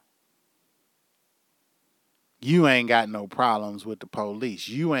nigga, you ain't got no problems with the police.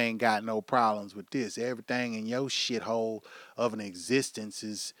 You ain't got no problems with this. Everything in your shithole of an existence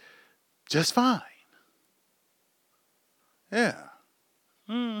is just fine. Yeah.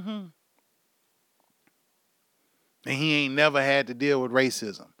 Mm-hmm. And he ain't never had to deal with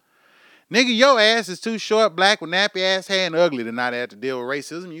racism. Nigga, your ass is too short, black, with nappy ass hair and ugly to not have to deal with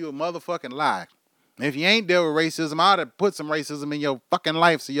racism. You a motherfucking lie. If you ain't dealt with racism, I ought to put some racism in your fucking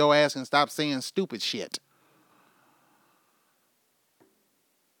life so your ass can stop saying stupid shit.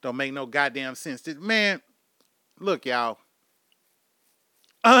 Don't make no goddamn sense. Man, look, y'all.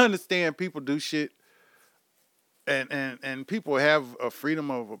 I understand people do shit and people have a freedom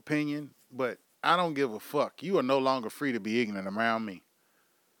of opinion, but I don't give a fuck. You are no longer free to be ignorant around me.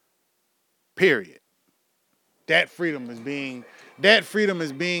 Period. That freedom is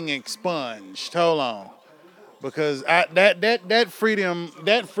being expunged. Hold on. Because that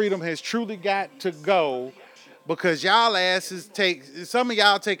freedom has truly got to go because y'all asses some of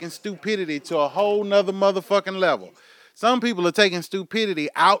y'all taking stupidity to a whole nother motherfucking level. Some people are taking stupidity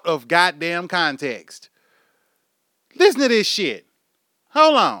out of goddamn context. Listen to this shit.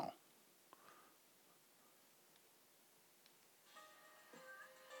 Hold on.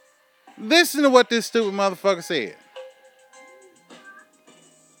 Listen to what this stupid motherfucker said.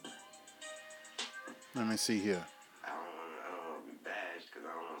 Let me see here. I don't want to be bashed because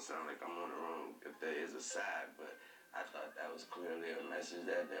I don't want to sound like I'm on the wrong if there is a side, but I thought that was clearly a message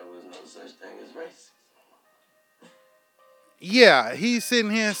that there was no such thing as racism. Yeah, he's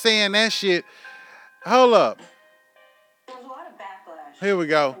sitting here saying that shit. Hold up. There was a lot of backlash. Here we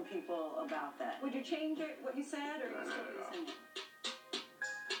go. From people about that. Would you change it, what you said, or No, not at all.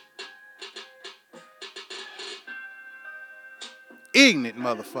 Ignorant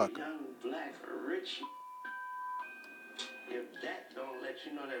motherfucker. Young, black, rich. If that don't let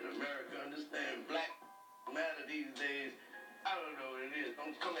you know that America understands black matter these days, I don't know what it is.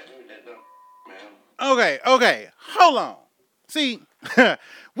 Don't come at me with that dumb, man. Okay. Hold on. See,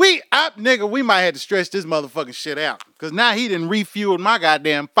 we might have to stretch this motherfucking shit out. Because now he done refueled my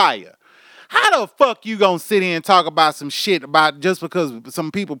goddamn fire. How the fuck you gonna sit here and talk about some shit about just because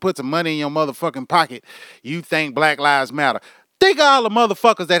some people put some money in your motherfucking pocket, you think Black Lives Matter? Think of all the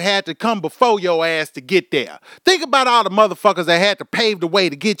motherfuckers that had to come before your ass to get there. Think about all the motherfuckers that had to pave the way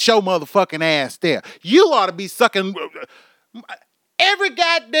to get your motherfucking ass there. You ought to be sucking... Every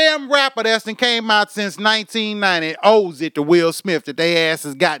goddamn rapper that's came out since 1990 owes it to Will Smith that they ass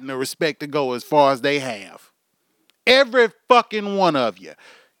has gotten the respect to go as far as they have. Every fucking one of you.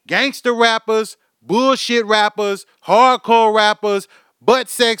 Gangster rappers, bullshit rappers, hardcore rappers, butt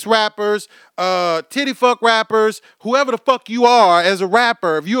sex rappers, titty fuck rappers, whoever the fuck you are as a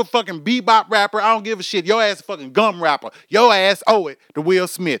rapper. If you a fucking bebop rapper, I don't give a shit. Your ass a fucking gum rapper. Your ass owe it to Will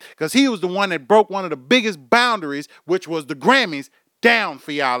Smith. Because he was the one that broke one of the biggest boundaries, which was the Grammys, down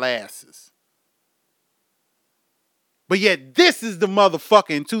for y'all asses. But yet this is the motherfucker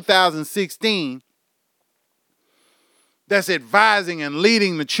in 2016 that's advising and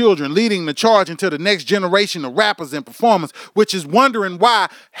leading the children, leading the charge into the next generation of rappers and performers, which is wondering why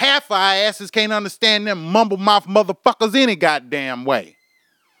half our asses can't understand them mumble mouth motherfuckers any goddamn way.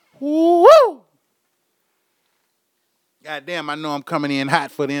 Woo! Goddamn, I know I'm coming in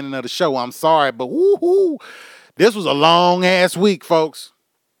hot for the end of the show. I'm sorry, but woo-hoo. This was a long-ass week, folks.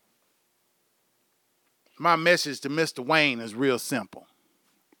 My message to Mr. Wayne is real simple.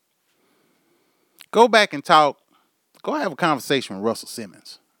 Go back and talk. Go have a conversation with Russell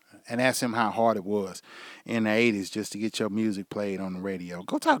Simmons and ask him how hard it was in the 80s just to get your music played on the radio.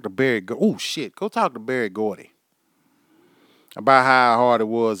 Go talk to Barry. Go talk to Barry Gordy about how hard it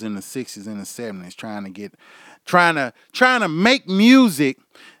was in the 60s and the 70s trying to make music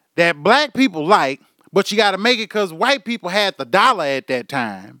that black people like, but you got to make it because white people had the dollar at that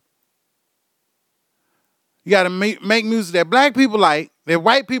time. You got to make music that black people like, that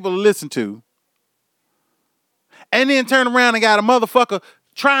white people listen to, and then turn around and got a motherfucker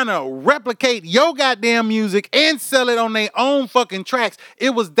trying to replicate your goddamn music and sell it on their own fucking tracks. It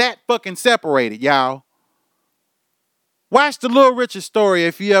was that fucking separated, y'all. Watch the Little Richard story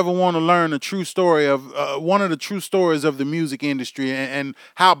if you ever want to learn a true story of one of the true stories of the music industry and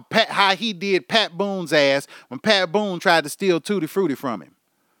how he did Pat Boone's ass when Pat Boone tried to steal Tutti Frutti from him.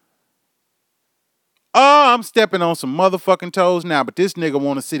 Oh, I'm stepping on some motherfucking toes now, but this nigga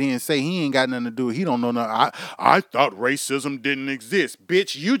want to sit here and say he ain't got nothing to do. He don't know nothing. I thought racism didn't exist.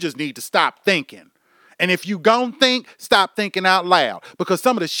 Bitch, you just need to stop thinking. And if you gon' think, stop thinking out loud. Because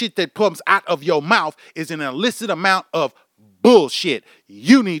some of the shit that comes out of your mouth is an illicit amount of bullshit.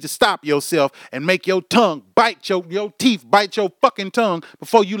 You need to stop yourself and make your tongue bite your teeth, bite your fucking tongue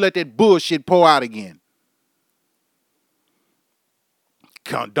before you let that bullshit pour out again.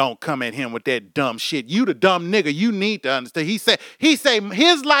 Don't come at him with that dumb shit. You the dumb nigga. You need to understand. He say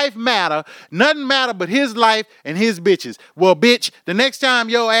his life matter. Nothing matter but his life and his bitches. Well, bitch, the next time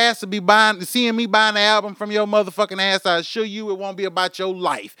your ass will be seeing me buying the album from your motherfucking ass, I assure you it won't be about your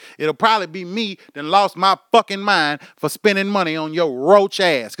life. It'll probably be me that lost my fucking mind for spending money on your roach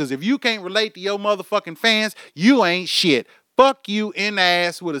ass. Because if you can't relate to your motherfucking fans, you ain't shit. Fuck you in the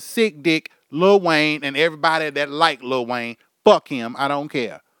ass with a sick dick, Lil Wayne, and everybody that like Lil Wayne. Fuck him. I don't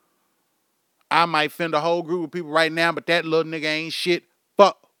care. I might offend a whole group of people right now, but that little nigga ain't shit.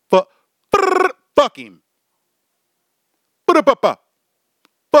 Fuck him.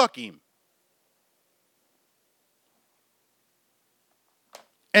 Fuck him.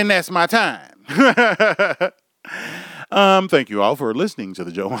 And that's my time. Thank you all for listening to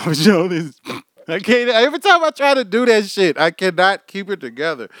the Joe Moffett Show. Every time I try to do that shit, I cannot keep it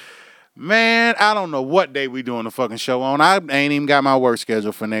together. Man, I don't know what day we doing the fucking show on. I ain't even got my work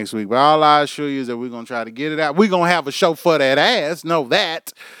schedule for next week. But all I assure you is that we're going to try to get it out. We're going to have a show for that ass. Know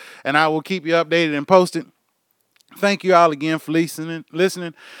that. And I will keep you updated and posted. Thank you all again for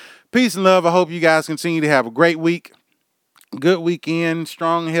listening. Peace and love. I hope you guys continue to have a great week. Good weekend.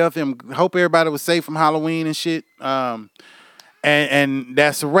 Strong health. And hope everybody was safe from Halloween and shit. And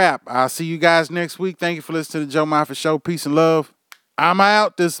that's a wrap. I'll see you guys next week. Thank you for listening to the Joe Moffett Show. Peace and love. I'm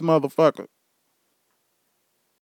out this motherfucker.